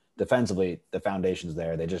 but defensively, the foundation's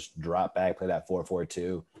there. They just drop back, play that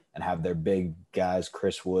 4-4-2, and have their big guys,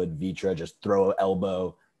 Chris Wood, Vitra, just throw an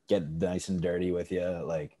elbow, get nice and dirty with you.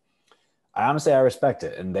 Like, I respect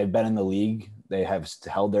it. And they've been in the league. They have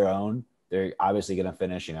held their own. They're obviously going to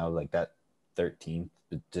finish, like that 13th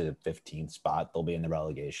to 15th spot. They'll be in the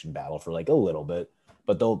relegation battle for like a little bit,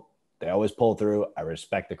 but they always pull through. I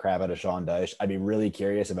respect the crap out of Sean Dyche. I'd be really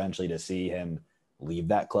curious eventually to see him leave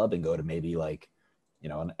that club and go to maybe like,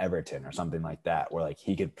 an Everton or something like that, where like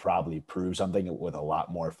he could probably prove something with a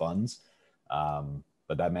lot more funds.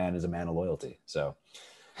 But that man is a man of loyalty. So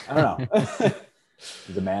I don't know.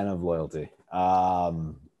 He's a man of loyalty.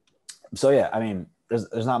 So yeah, I mean,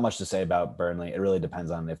 there's not much to say about Burnley. It really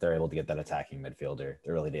depends on if they're able to get that attacking midfielder.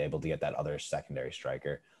 They're really able to get that other secondary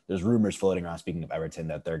striker. There's rumors floating around, speaking of Everton,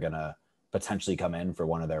 that they're going to potentially come in for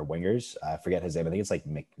one of their wingers. I forget his name. I think it's like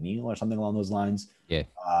McNeil or something along those lines. Yeah.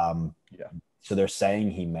 Yeah. So they're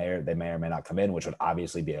saying they may or may not come in, which would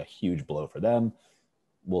obviously be a huge blow for them.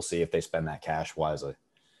 We'll see if they spend that cash wisely.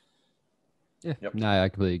 Yeah, Yep. no, I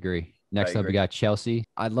completely agree. Next up, we agree. got Chelsea.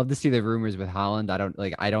 I'd love to see the rumors with Holland. I don't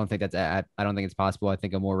think I don't think it's possible. I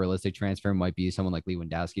think a more realistic transfer might be someone like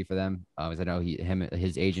Lewandowski for them. Because I know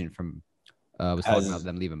his agent from was talking about Has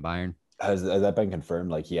them leaving Bayern. has that been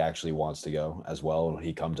confirmed? Like he actually wants to go as well? Will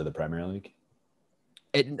he come to the Premier League?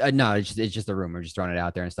 No, it's just a rumor, just throwing it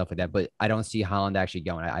out there and stuff like that. But I don't see Holland actually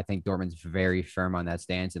going. I think Dortmund's very firm on that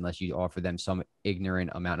stance unless you offer them some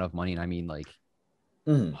ignorant amount of money. And I mean like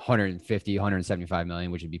 150, 175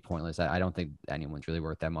 million, which would be pointless. I don't think anyone's really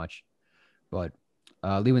worth that much. But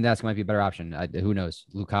Lewandowski might be a better option. Who knows?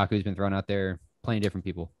 Lukaku's been thrown out there. Plenty of different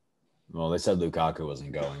people. Well, they said Lukaku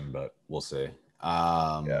wasn't going, but we'll see.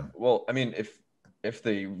 Yeah. Well, I mean, if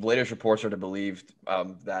the latest reports are to believe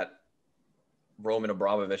that Roman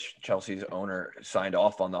Abramovich, Chelsea's owner, signed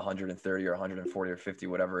off on the 130 or 140 or 50,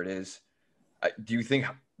 whatever it is, do you think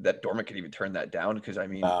that Dortmund could even turn that down? Because I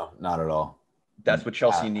mean, No, not at all. that's what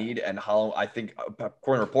Chelsea need, and Holland. I think,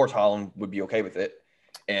 according to reports, Holland would be okay with it.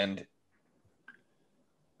 And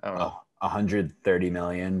I don't know. 130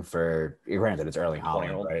 million for, granted it's Erling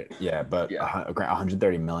Haaland, right? Yeah, but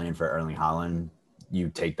 130 million for Erling Haaland, you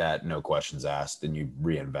take that, no questions asked, and you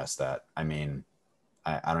reinvest that. I mean,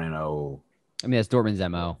 I don't know. I mean, that's Dortmund's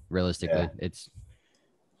MO. Realistically, it's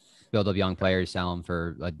build up young players, sell them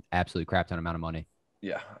for an absolute crap ton amount of money.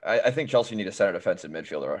 Yeah, I think Chelsea need a center defensive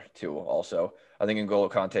midfielder too. Also, I think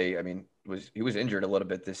N'Golo Kante. I mean, he was injured a little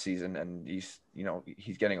bit this season, and he's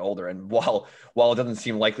getting older. And while it doesn't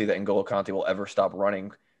seem likely that N'Golo Kante will ever stop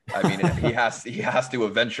running, I mean, he has to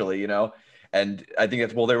eventually. And I think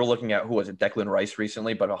that's, they were looking at, who was it, Declan Rice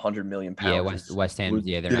recently, but 100 million pounds. Yeah, West Ham.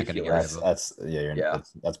 Yeah, they're not going to get rid of him.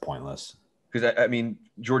 That's pointless. Because I mean,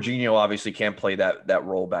 Jorginho obviously can't play that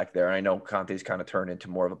role back there. And I know Conte's kind of turned into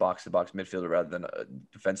more of a box-to-box midfielder rather than a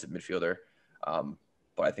defensive midfielder.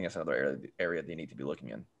 But I think that's another area they need to be looking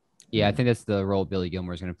in. Yeah, I think that's the role Billy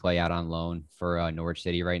Gilmour is going to play out on loan for Norwich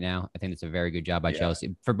City right now. I think it's a very good job by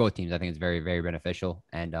Chelsea for both teams. I think it's very, very beneficial,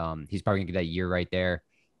 and he's probably going to get that year right there.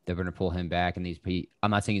 They're going to pull him back, and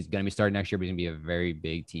I'm not saying he's going to be starting next year, but he's going to be a very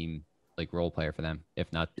big team like role player for them,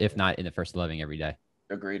 if not in the first 11 every day.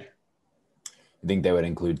 Agreed. I think they would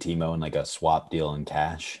include Timo in like a swap deal in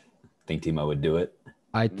cash. I think Timo would do it.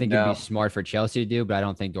 I think it'd be smart for Chelsea to do, but I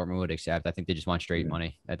don't think Dortmund would accept. I think they just want straight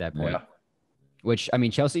money at that point. Yeah. Which, I mean,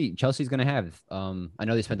 Chelsea's going to have. I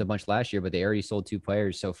know they spent a bunch last year, but they already sold 2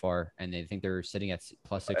 players so far, and they think they're sitting at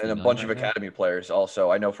plus 60 and a bunch of academy players also.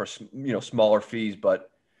 I know for smaller fees, but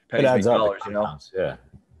pennies make dollars. Yeah.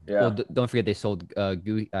 Well, don't forget they sold Guhi. I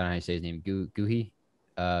don't know how you say his name. Guhi.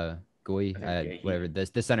 Whatever.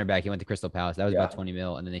 This center back, he went to Crystal Palace. That was about 20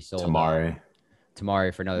 mil, and then they sold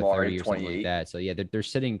Tamari for another 30 or something like that. So yeah, they're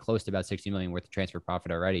sitting close to about 60 million worth of transfer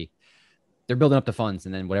profit already. They're building up the funds,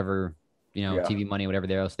 and then whatever TV money,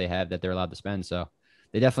 whatever else they have that they're allowed to spend. So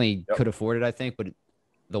they definitely could afford it, I think, but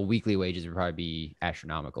the weekly wages would probably be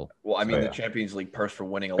astronomical. Well, I mean, the Champions League purse for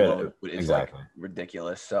winning alone is like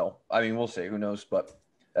ridiculous. So I mean, we'll see. Who knows? But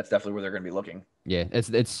that's definitely where they're going to be looking. Yeah,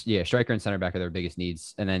 it's striker and center back are their biggest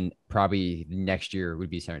needs, and then probably next year would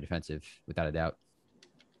be center defensive without a doubt.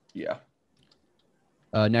 Yeah.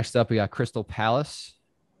 Next up, we got Crystal Palace.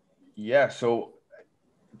 Yeah. So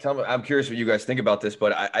tell me, I'm curious what you guys think about this,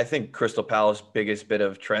 but I think Crystal Palace' biggest bit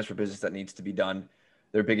of transfer business that needs to be done.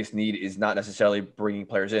 Their biggest need is not necessarily bringing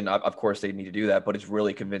players in. Of course, they need to do that, but it's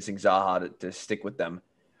really convincing Zaha to stick with them.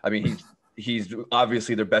 I mean, he's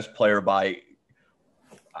obviously their best player by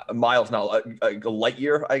miles, not a light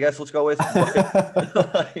year, I guess. Let's go with.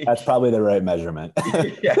 That's probably the right measurement.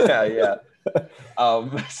 Yeah.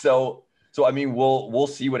 So I mean, we'll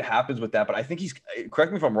see what happens with that. But I think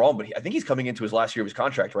correct me if I'm wrong, but I think he's coming into his last year of his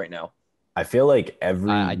contract right now. I feel like I'm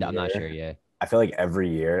not sure. Yeah. I feel like every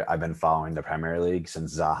year I've been following the Premier League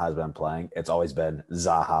since Zaha's been playing. It's always been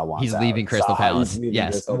Zaha wants He's out. leaving Crystal Palace.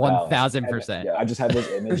 Yes, 1,000%. I just have this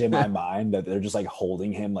image in my mind that they're just like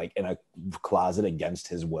holding him like in a closet against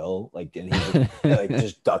his will, like, and he's like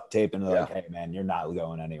just duct tape and they're like, "Hey man, you're not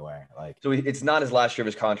going anywhere." Like, so it's not his last year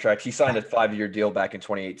of his contract. He signed a 5-year deal back in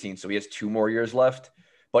 2018, so he has 2 more years left.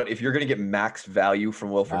 But if you're going to get max value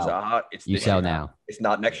from Wilfried Zaha, it's you sell now. It's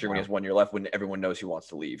not next year when he has 1 year left when everyone knows he wants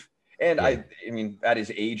to leave. And I mean, at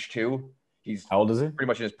his age too, he's how old is he? Pretty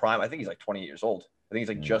much in his prime. I think he's like 20 years old. I think he's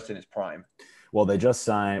like just in his prime. Well, they just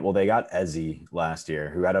signed. Well, they got Eze last year,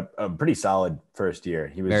 who had a pretty solid first year.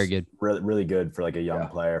 He was very good, really good for like a young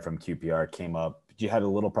player from QPR. Came up. He had a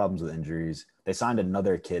little problems with injuries. They signed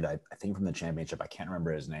another kid, I think from the championship. I can't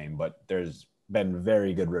remember his name, but there's been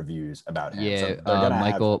very good reviews about him. Yeah,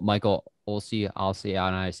 so Michael Olsey. I'll see how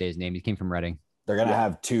I say his name. He came from Reading. They're gonna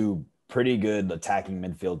have 2 pretty good attacking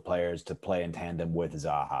midfield players to play in tandem with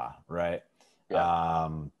Zaha, right? Yeah.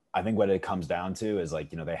 I think what it comes down to is like,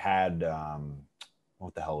 they had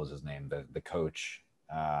what the hell was his name? The coach.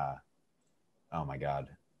 Oh my God.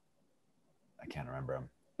 I can't remember him.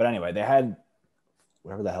 But anyway, they had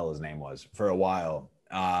whatever the hell his name was for a while.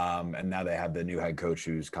 And now they have the new head coach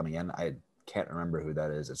who's coming in. I can't remember who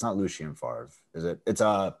that is. It's not Lucien Favre, is it? It's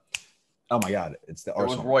oh my God, it's the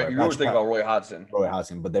Arsenal. Roy. You were thinking about Roy Hodgson. Roy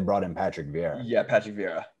Hodgson, but they brought in Patrick Vieira. Yeah, Patrick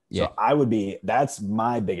Vieira. So that's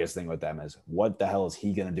my biggest thing with them is what the hell is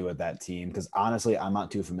he going to do with that team? Because honestly, I'm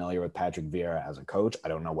not too familiar with Patrick Vieira as a coach. I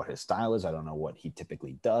don't know what his style is. I don't know what he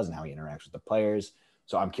typically does and how he interacts with the players.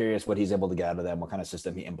 So I'm curious what he's able to get out of them, what kind of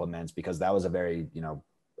system he implements, because that was a very,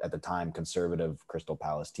 at the time, conservative Crystal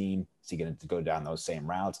Palace team. Is he going to go down those same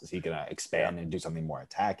routes? Is he going to expand and do something more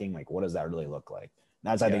attacking? Like, what does that really look like?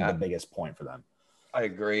 That's, I think, the biggest point for them. I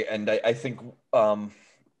agree. And I think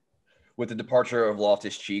with the departure of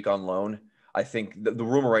Loftus-Cheek on loan, I think the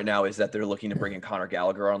rumor right now is that they're looking to bring in Conor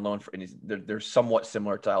Gallagher on loan. And they're somewhat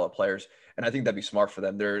similar style of players. And I think that'd be smart for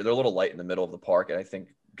them. They're a little light in the middle of the park. And I think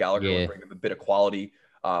Gallagher would bring them a bit of quality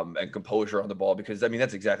and composure on the ball, because, I mean,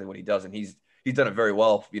 that's exactly what he does. And he's done it very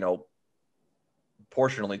well,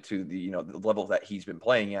 proportionally to the level that he's been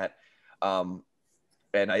playing at.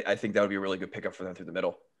 And I think that would be a really good pickup for them through the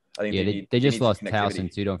middle. I think they just lost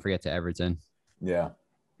Towson too. Don't forget to Everton. Yeah.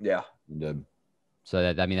 Yeah. Did. So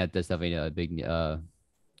that's definitely a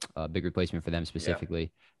big replacement for them specifically. Yeah.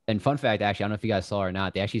 And fun fact, actually, I don't know if you guys saw or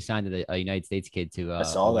not, they actually signed a United States kid to a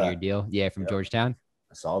one-year deal. Yeah, from Georgetown.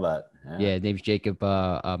 I saw that. Yeah, his name's Jacob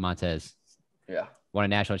Montez. Yeah. Won a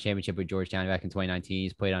national championship with Georgetown back in 2019.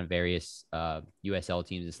 He's played on various USL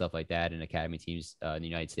teams and stuff like that and academy teams in the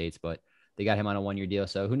United States. But they got him on a one-year deal.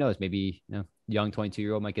 So who knows? Maybe young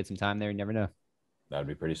 22-year-old might get some time there. You never know. That would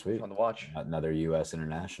be pretty sweet. Fun to watch. Another U.S.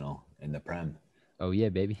 international in the Prem. Oh, yeah,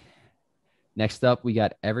 baby. Next up, we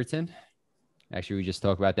got Everton. Actually, we just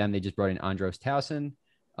talked about them. They just brought in Andros Towson.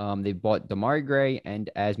 They bought Damari Gray and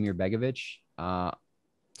Asmir Begovic.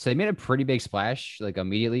 So they made a pretty big splash, like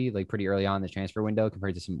immediately, like pretty early on in the transfer window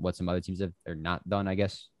compared to what some other teams have or not done, I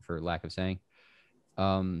guess, for lack of saying.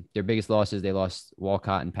 Their biggest losses, they lost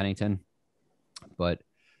Walcott and Pennington. But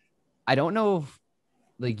I don't know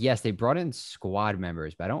if, yes, they brought in squad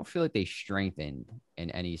members, but I don't feel like they strengthened in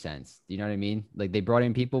any sense. Do you know what I mean? Like, they brought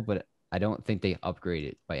in people, but I don't think they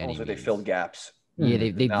upgraded by any means. They filled gaps. Yeah,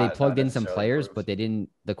 they plugged in some players, but they didn't.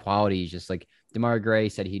 The quality is just like Damari Gray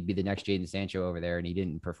said he'd be the next Jadon Sancho over there, and he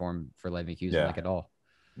didn't perform for Leverkusen at all.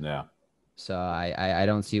 Yeah. So I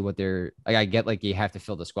don't see what they're like. I get you have to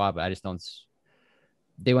fill the squad, but I just don't.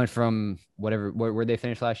 They went from where they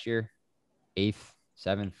finished last year, 8th,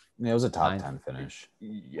 7th. Yeah, it was a top 10 finish.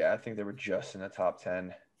 Yeah, I think they were just in the top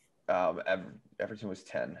 10. Everton was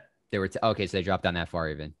 10. They were okay, so they dropped down that far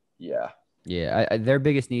even. Yeah. Yeah, their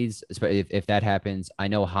biggest needs, if that happens, I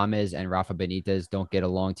know James and Rafa Benitez don't get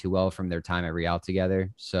along too well from their time at Real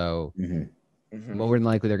together. So more than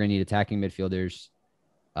likely, they're going to need attacking midfielders,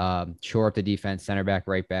 shore up the defense, center back,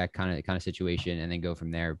 right back, kind of situation, and then go from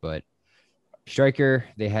there. But striker,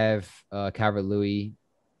 they have Calvert-Lewin.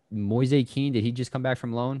 Moise Kean, did he just come back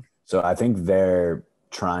from loan? So I think they're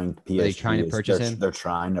trying. They're trying to purchase him. They're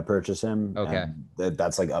trying to purchase him. Okay,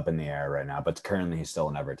 that's up in the air right now. But currently, he's still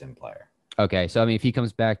an Everton player. Okay, so I mean, if he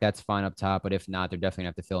comes back, that's fine up top. But if not, they're definitely gonna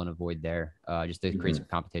have to fill in a void there, just to create some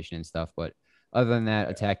competition and stuff. But other than that,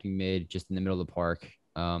 attacking mid, just in the middle of the park.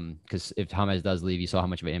 Because if James does leave, you saw how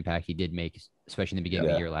much of an impact he did make, especially in the beginning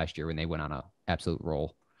of the year last year when they went on an absolute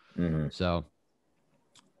roll. So,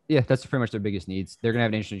 yeah, that's pretty much their biggest needs. They're gonna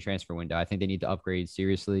have an interesting transfer window. I think they need to upgrade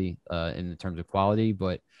seriously in terms of quality,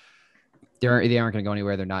 but they aren't gonna go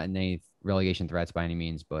anywhere. They're not in any relegation threats by any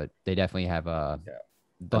means, but they definitely have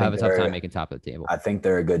they'll have a tough time making top of the table. I think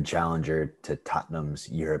they're a good challenger to Tottenham's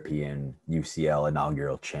European UCL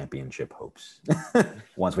inaugural championship hopes.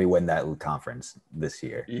 Once we win that conference this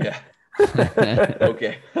year. Yeah.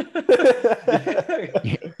 Okay.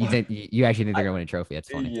 You actually think they're gonna win a trophy? That's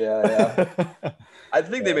funny. Yeah. I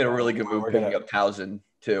think they made a really good move picking up Towson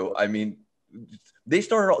too. I mean, they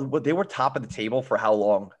were top of the table for how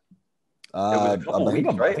long? It was a couple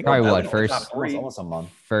weeks, right? Probably almost a month.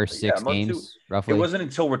 First 6 games, roughly. It wasn't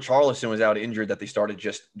until Richarlison was out injured that they started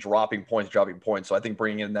just dropping points. So I think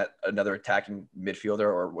bringing in another attacking midfielder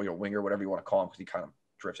or winger, whatever you want to call him, because he kind of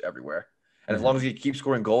drifts everywhere. And as long as he keeps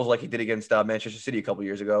scoring goals like he did against Manchester City a couple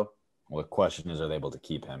years ago. Well, the question is, are they able to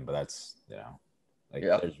keep him? But that's,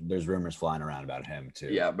 there's rumors flying around about him too.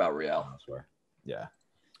 Yeah, about Real. Yeah.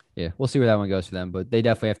 Yeah, we'll see where that one goes for them, but they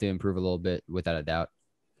definitely have to improve a little bit without a doubt.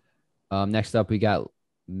 Next up, we got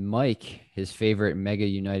Mike, his favorite Mega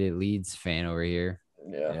United Leeds fan over here.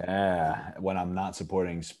 Yeah. When I'm not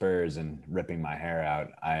supporting Spurs and ripping my hair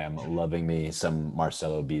out, I am loving me some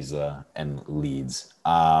Marcelo Bielsa and Leeds.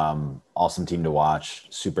 Awesome team to watch.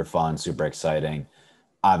 Super fun, super exciting.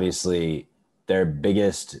 Obviously, their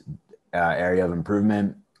biggest area of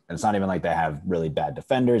improvement, and it's not even like they have really bad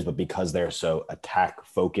defenders, but because they're so attack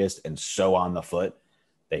focused and so on the foot,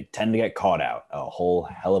 they tend to get caught out a whole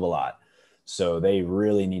hell of a lot. So they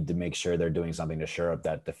really need to make sure they're doing something to shore up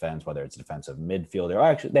that defense, whether it's defensive midfielder or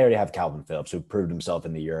actually they already have Calvin Phillips, who proved himself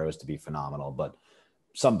in the Euros to be phenomenal, but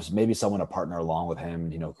maybe someone to partner along with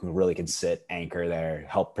him, who really can sit, anchor there,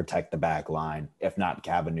 help protect the back line. If not,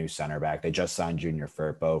 have a new center back. They just signed Junior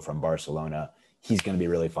Firpo from Barcelona. He's going to be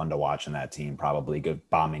really fun to watch in that team, probably good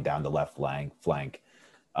bombing down the left flank.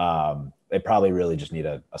 They probably really just need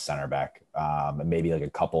a center back, and maybe like a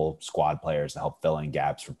couple squad players to help fill in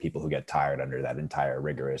gaps for people who get tired under that entire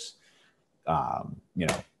rigorous,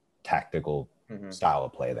 tactical style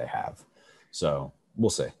of play they have. So we'll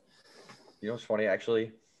see. You know what's funny,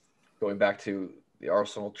 actually? Going back to the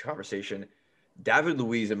Arsenal conversation, David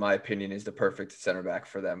Luiz, in my opinion, is the perfect center back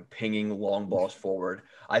for them, pinging long balls forward.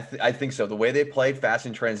 I think so. The way they play fast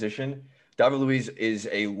in transition, David Luiz is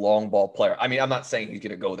a long ball player. I mean, I'm not saying he's going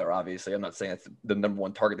to go there, obviously. I'm not saying that's the number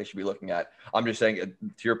one target they should be looking at. I'm just saying, to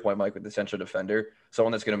your point, Mike, with the central defender,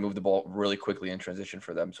 someone that's going to move the ball really quickly in transition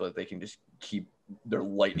for them so that they can just keep their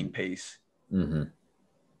lightning pace. Mm-hmm.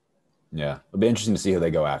 Yeah, it'll be interesting to see who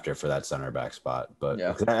they go after for that center back spot, but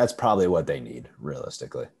that's probably what they need,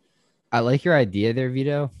 realistically. I like your idea there,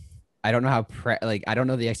 Vito. I don't know how I don't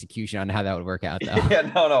know the execution on how that would work out,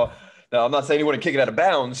 though. No. I'm not saying you want to kick it out of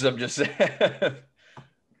bounds. I'm just saying.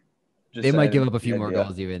 They might give up a few more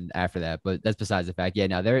goals even after that, but that's besides the fact. Yeah,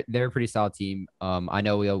 no, they're a pretty solid team. I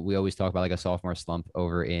know we always talk about like a sophomore slump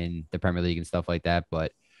over in the Premier League and stuff like that,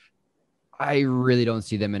 but I really don't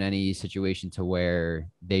see them in any situation to where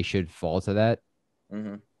they should fall to that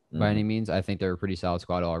by any means. I think they're a pretty solid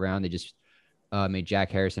squad all around. They just made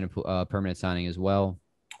Jack Harrison a permanent signing as well.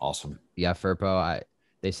 Awesome. Yeah, Firpo.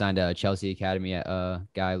 They signed a Chelsea Academy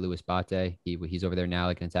guy, Louis Bate. He's over there now,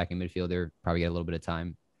 like an attacking midfielder. Probably get a little bit of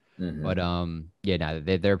time. But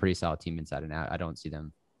they're a pretty solid team inside and out. I don't see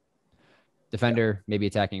them. Defender, maybe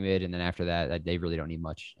attacking mid, and then after that, they really don't need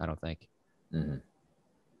much, I don't think.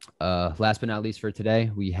 Last but not least for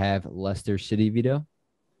today, we have Leicester City, Vito.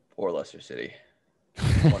 Or Leicester City.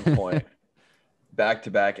 1 point.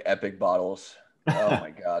 Back-to-back epic bottles. Oh,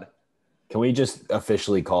 my God. Can we just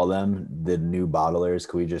officially call them the new bottlers?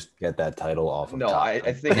 Can we just get that title off of No, top? I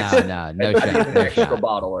think no it's an extra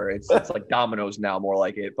bottler. It's like Domino's now, more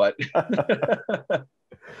like it. But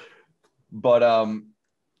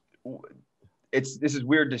this is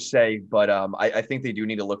weird to say, but I think they do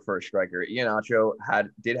need to look for a striker. Iheanacho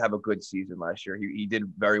did have a good season last year. He did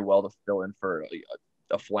very well to fill in for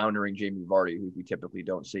a floundering Jamie Vardy, who we typically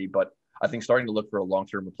don't see. But I think starting to look for a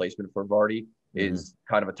long-term replacement for Vardy is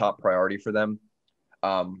kind of a top priority for them.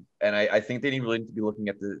 And I think they really need to be looking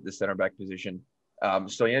at the center back position.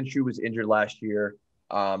 Soyuncu was injured last year.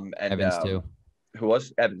 And Evans too. Who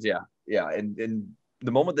was? Evans, yeah. And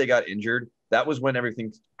the moment they got injured, that was when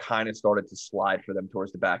everything kind of started to slide for them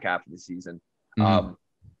towards the back half of the season.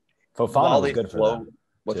 Fofana was good for them.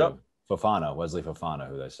 What's too. up? Wesley Fofana,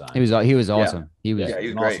 who they signed. He was awesome. He was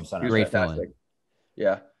great. Awesome, he was great fantastic.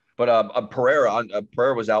 Yeah. But Pereira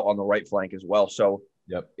was out on the right flank as well. So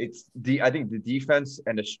it's I think the defense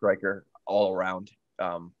and the striker all around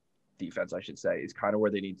defense, I should say, is kind of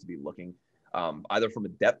where they need to be looking, either from a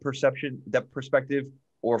depth perspective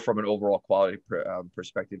or from an overall quality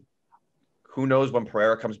perspective. Who knows when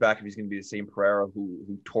Pereira comes back, if he's going to be the same Pereira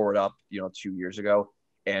who tore it up, 2 years ago.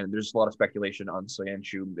 And there's a lot of speculation on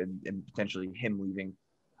Soyuncu and potentially him leaving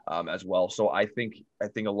as well. So I think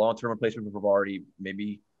a long-term replacement for Vardy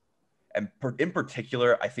maybe. And in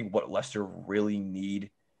particular, I think what Leicester really need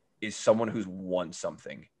is someone who's won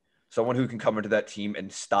something, someone who can come into that team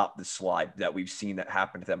and stop the slide that we've seen that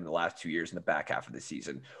happen to them in the last 2 years in the back half of the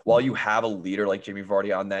season. While you have a leader like Jamie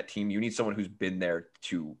Vardy on that team, you need someone who's been there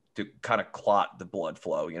to kind of clot the blood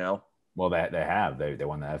flow, Well, they have. They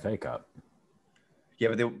won the FA Cup. Yeah,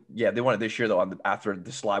 but they won it this year, though, after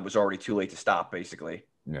the slide was already too late to stop, basically.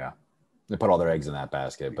 Yeah. They put all their eggs in that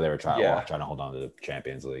basket, but they were trying to hold on to the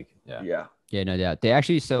Champions League. Yeah, no doubt. They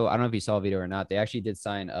actually, so I don't know if you saw a video or not. They actually did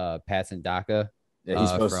sign Patson Daka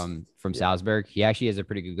from Salzburg. He actually has a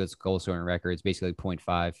pretty good goal scoring record. It's basically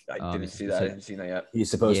 0.5. I didn't see that. I haven't seen that yet. He's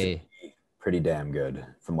supposed to be pretty damn good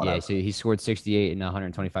from what I've so he scored 68 in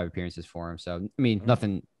 125 appearances for him. So I mean,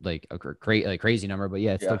 nothing like a crazy number, but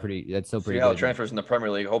it's still pretty. That's still pretty. See how it transfers in the Premier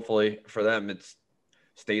League. Hopefully for them, it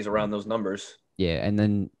stays around those numbers. Yeah, and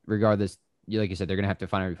then regardless, like you said, they're gonna have to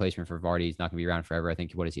find a replacement for Vardy. He's not gonna be around forever. I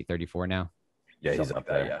think what is he, 34 now? Yeah, he's Something up like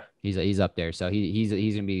that, there. yeah. He's up there. So he's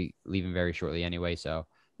gonna be leaving very shortly anyway. So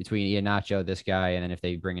between Iheanacho, this guy, and then if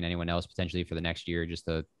they bring in anyone else potentially for the next year, just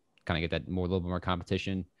to kind of get that more a little bit more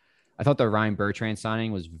competition. I thought the Ryan Bertrand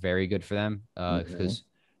signing was very good for them because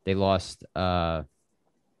they lost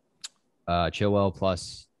Chilwell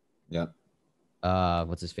plus Yeah.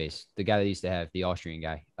 what's his face? The guy that used to have the Austrian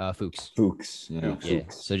guy, Fuchs. Fuchs. Yeah. Fuchs. Yeah.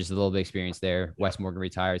 So just a little bit of experience there. Wes Morgan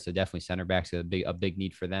retired, so definitely center backs a big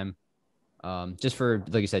need for them. Just for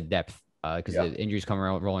like you said, depth. Because the injuries come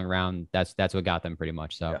around, rolling around. That's what got them pretty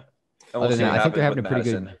much. So and we'll see I think they're having a pretty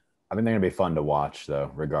Madison. good. I think they're gonna be fun to watch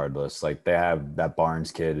though, regardless. Like they have that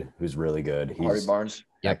Barnes kid who's really good. Harvey Barnes.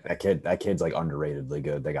 Yep. That kid's like underratedly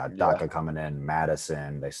good. They got Daka coming in,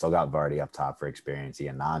 Madison. They still got Vardy up top for experience.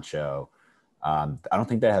 Iheanacho. I don't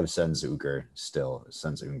think they have Senzunger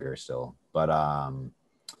still, but I'm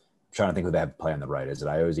trying to think who they have play on the right. Is it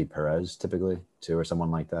Iosi Perez typically too, or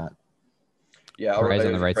someone like that? Yeah, Perez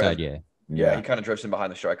on the right side. Yeah, he kind of drifts in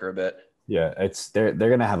behind the striker a bit. Yeah, they're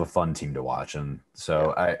gonna have a fun team to watch, and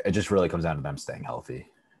so it just really comes down to them staying healthy,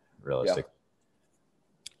 realistic.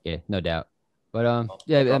 Yeah, no doubt. But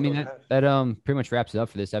I mean that pretty much wraps it up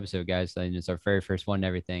for this episode, guys. I mean, it's our very first one and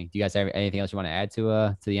everything. Do you guys have anything else you want to add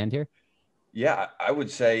to the end here? Yeah, I would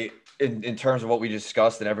say in terms of what we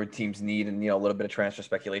discussed and every team's need and a little bit of transfer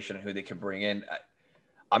speculation and who they could bring in,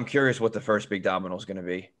 I'm curious what the first big domino is going to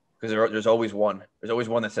be because there's always one. There's always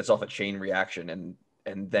one that sets off a chain reaction and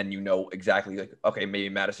then exactly like, okay, maybe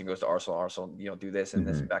Madison goes to Arsenal, do this and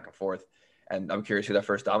this back and forth. And I'm curious who that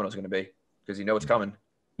first domino is going to be because it's coming.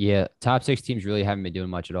 Yeah, top 6 teams really haven't been doing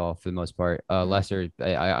much at all for the most part. Leicester,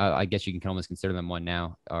 I guess you can almost consider them one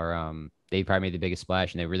now. Or they probably made the biggest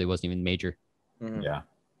splash, and they really wasn't even major. Yeah.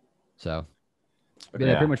 So, that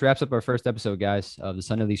pretty much wraps up our first episode, guys, of the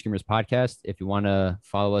Sunday League Screamers podcast. If you want to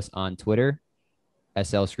follow us on Twitter,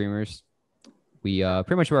 SL Screamers, we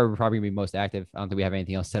pretty much where we're probably gonna be most active. I don't think we have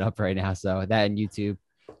anything else set up right now. So that and YouTube.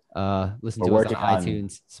 Listen to us on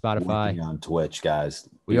iTunes, Spotify, working on Twitch, guys.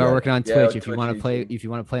 We are working on Twitch. If you want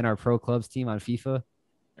to play in our pro clubs team on FIFA,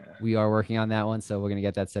 we are working on that one. So we're gonna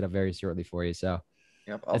get that set up very shortly for you. So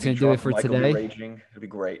that's gonna do it for today. It'll be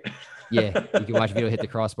great. Yeah, you can watch a video hit the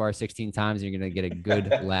crossbar 16 times, and you're gonna get a good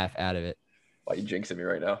laugh out of it. Why are you jinxing me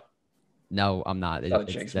right now? No, I'm not.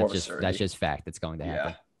 That's just fact. It's going to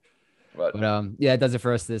happen. But it does it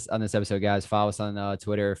for us on this episode, guys. Follow us on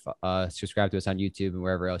Twitter, subscribe to us on YouTube and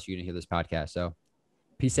wherever else you're gonna hear this podcast. So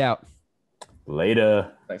peace out.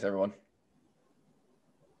 Later. Thanks, everyone.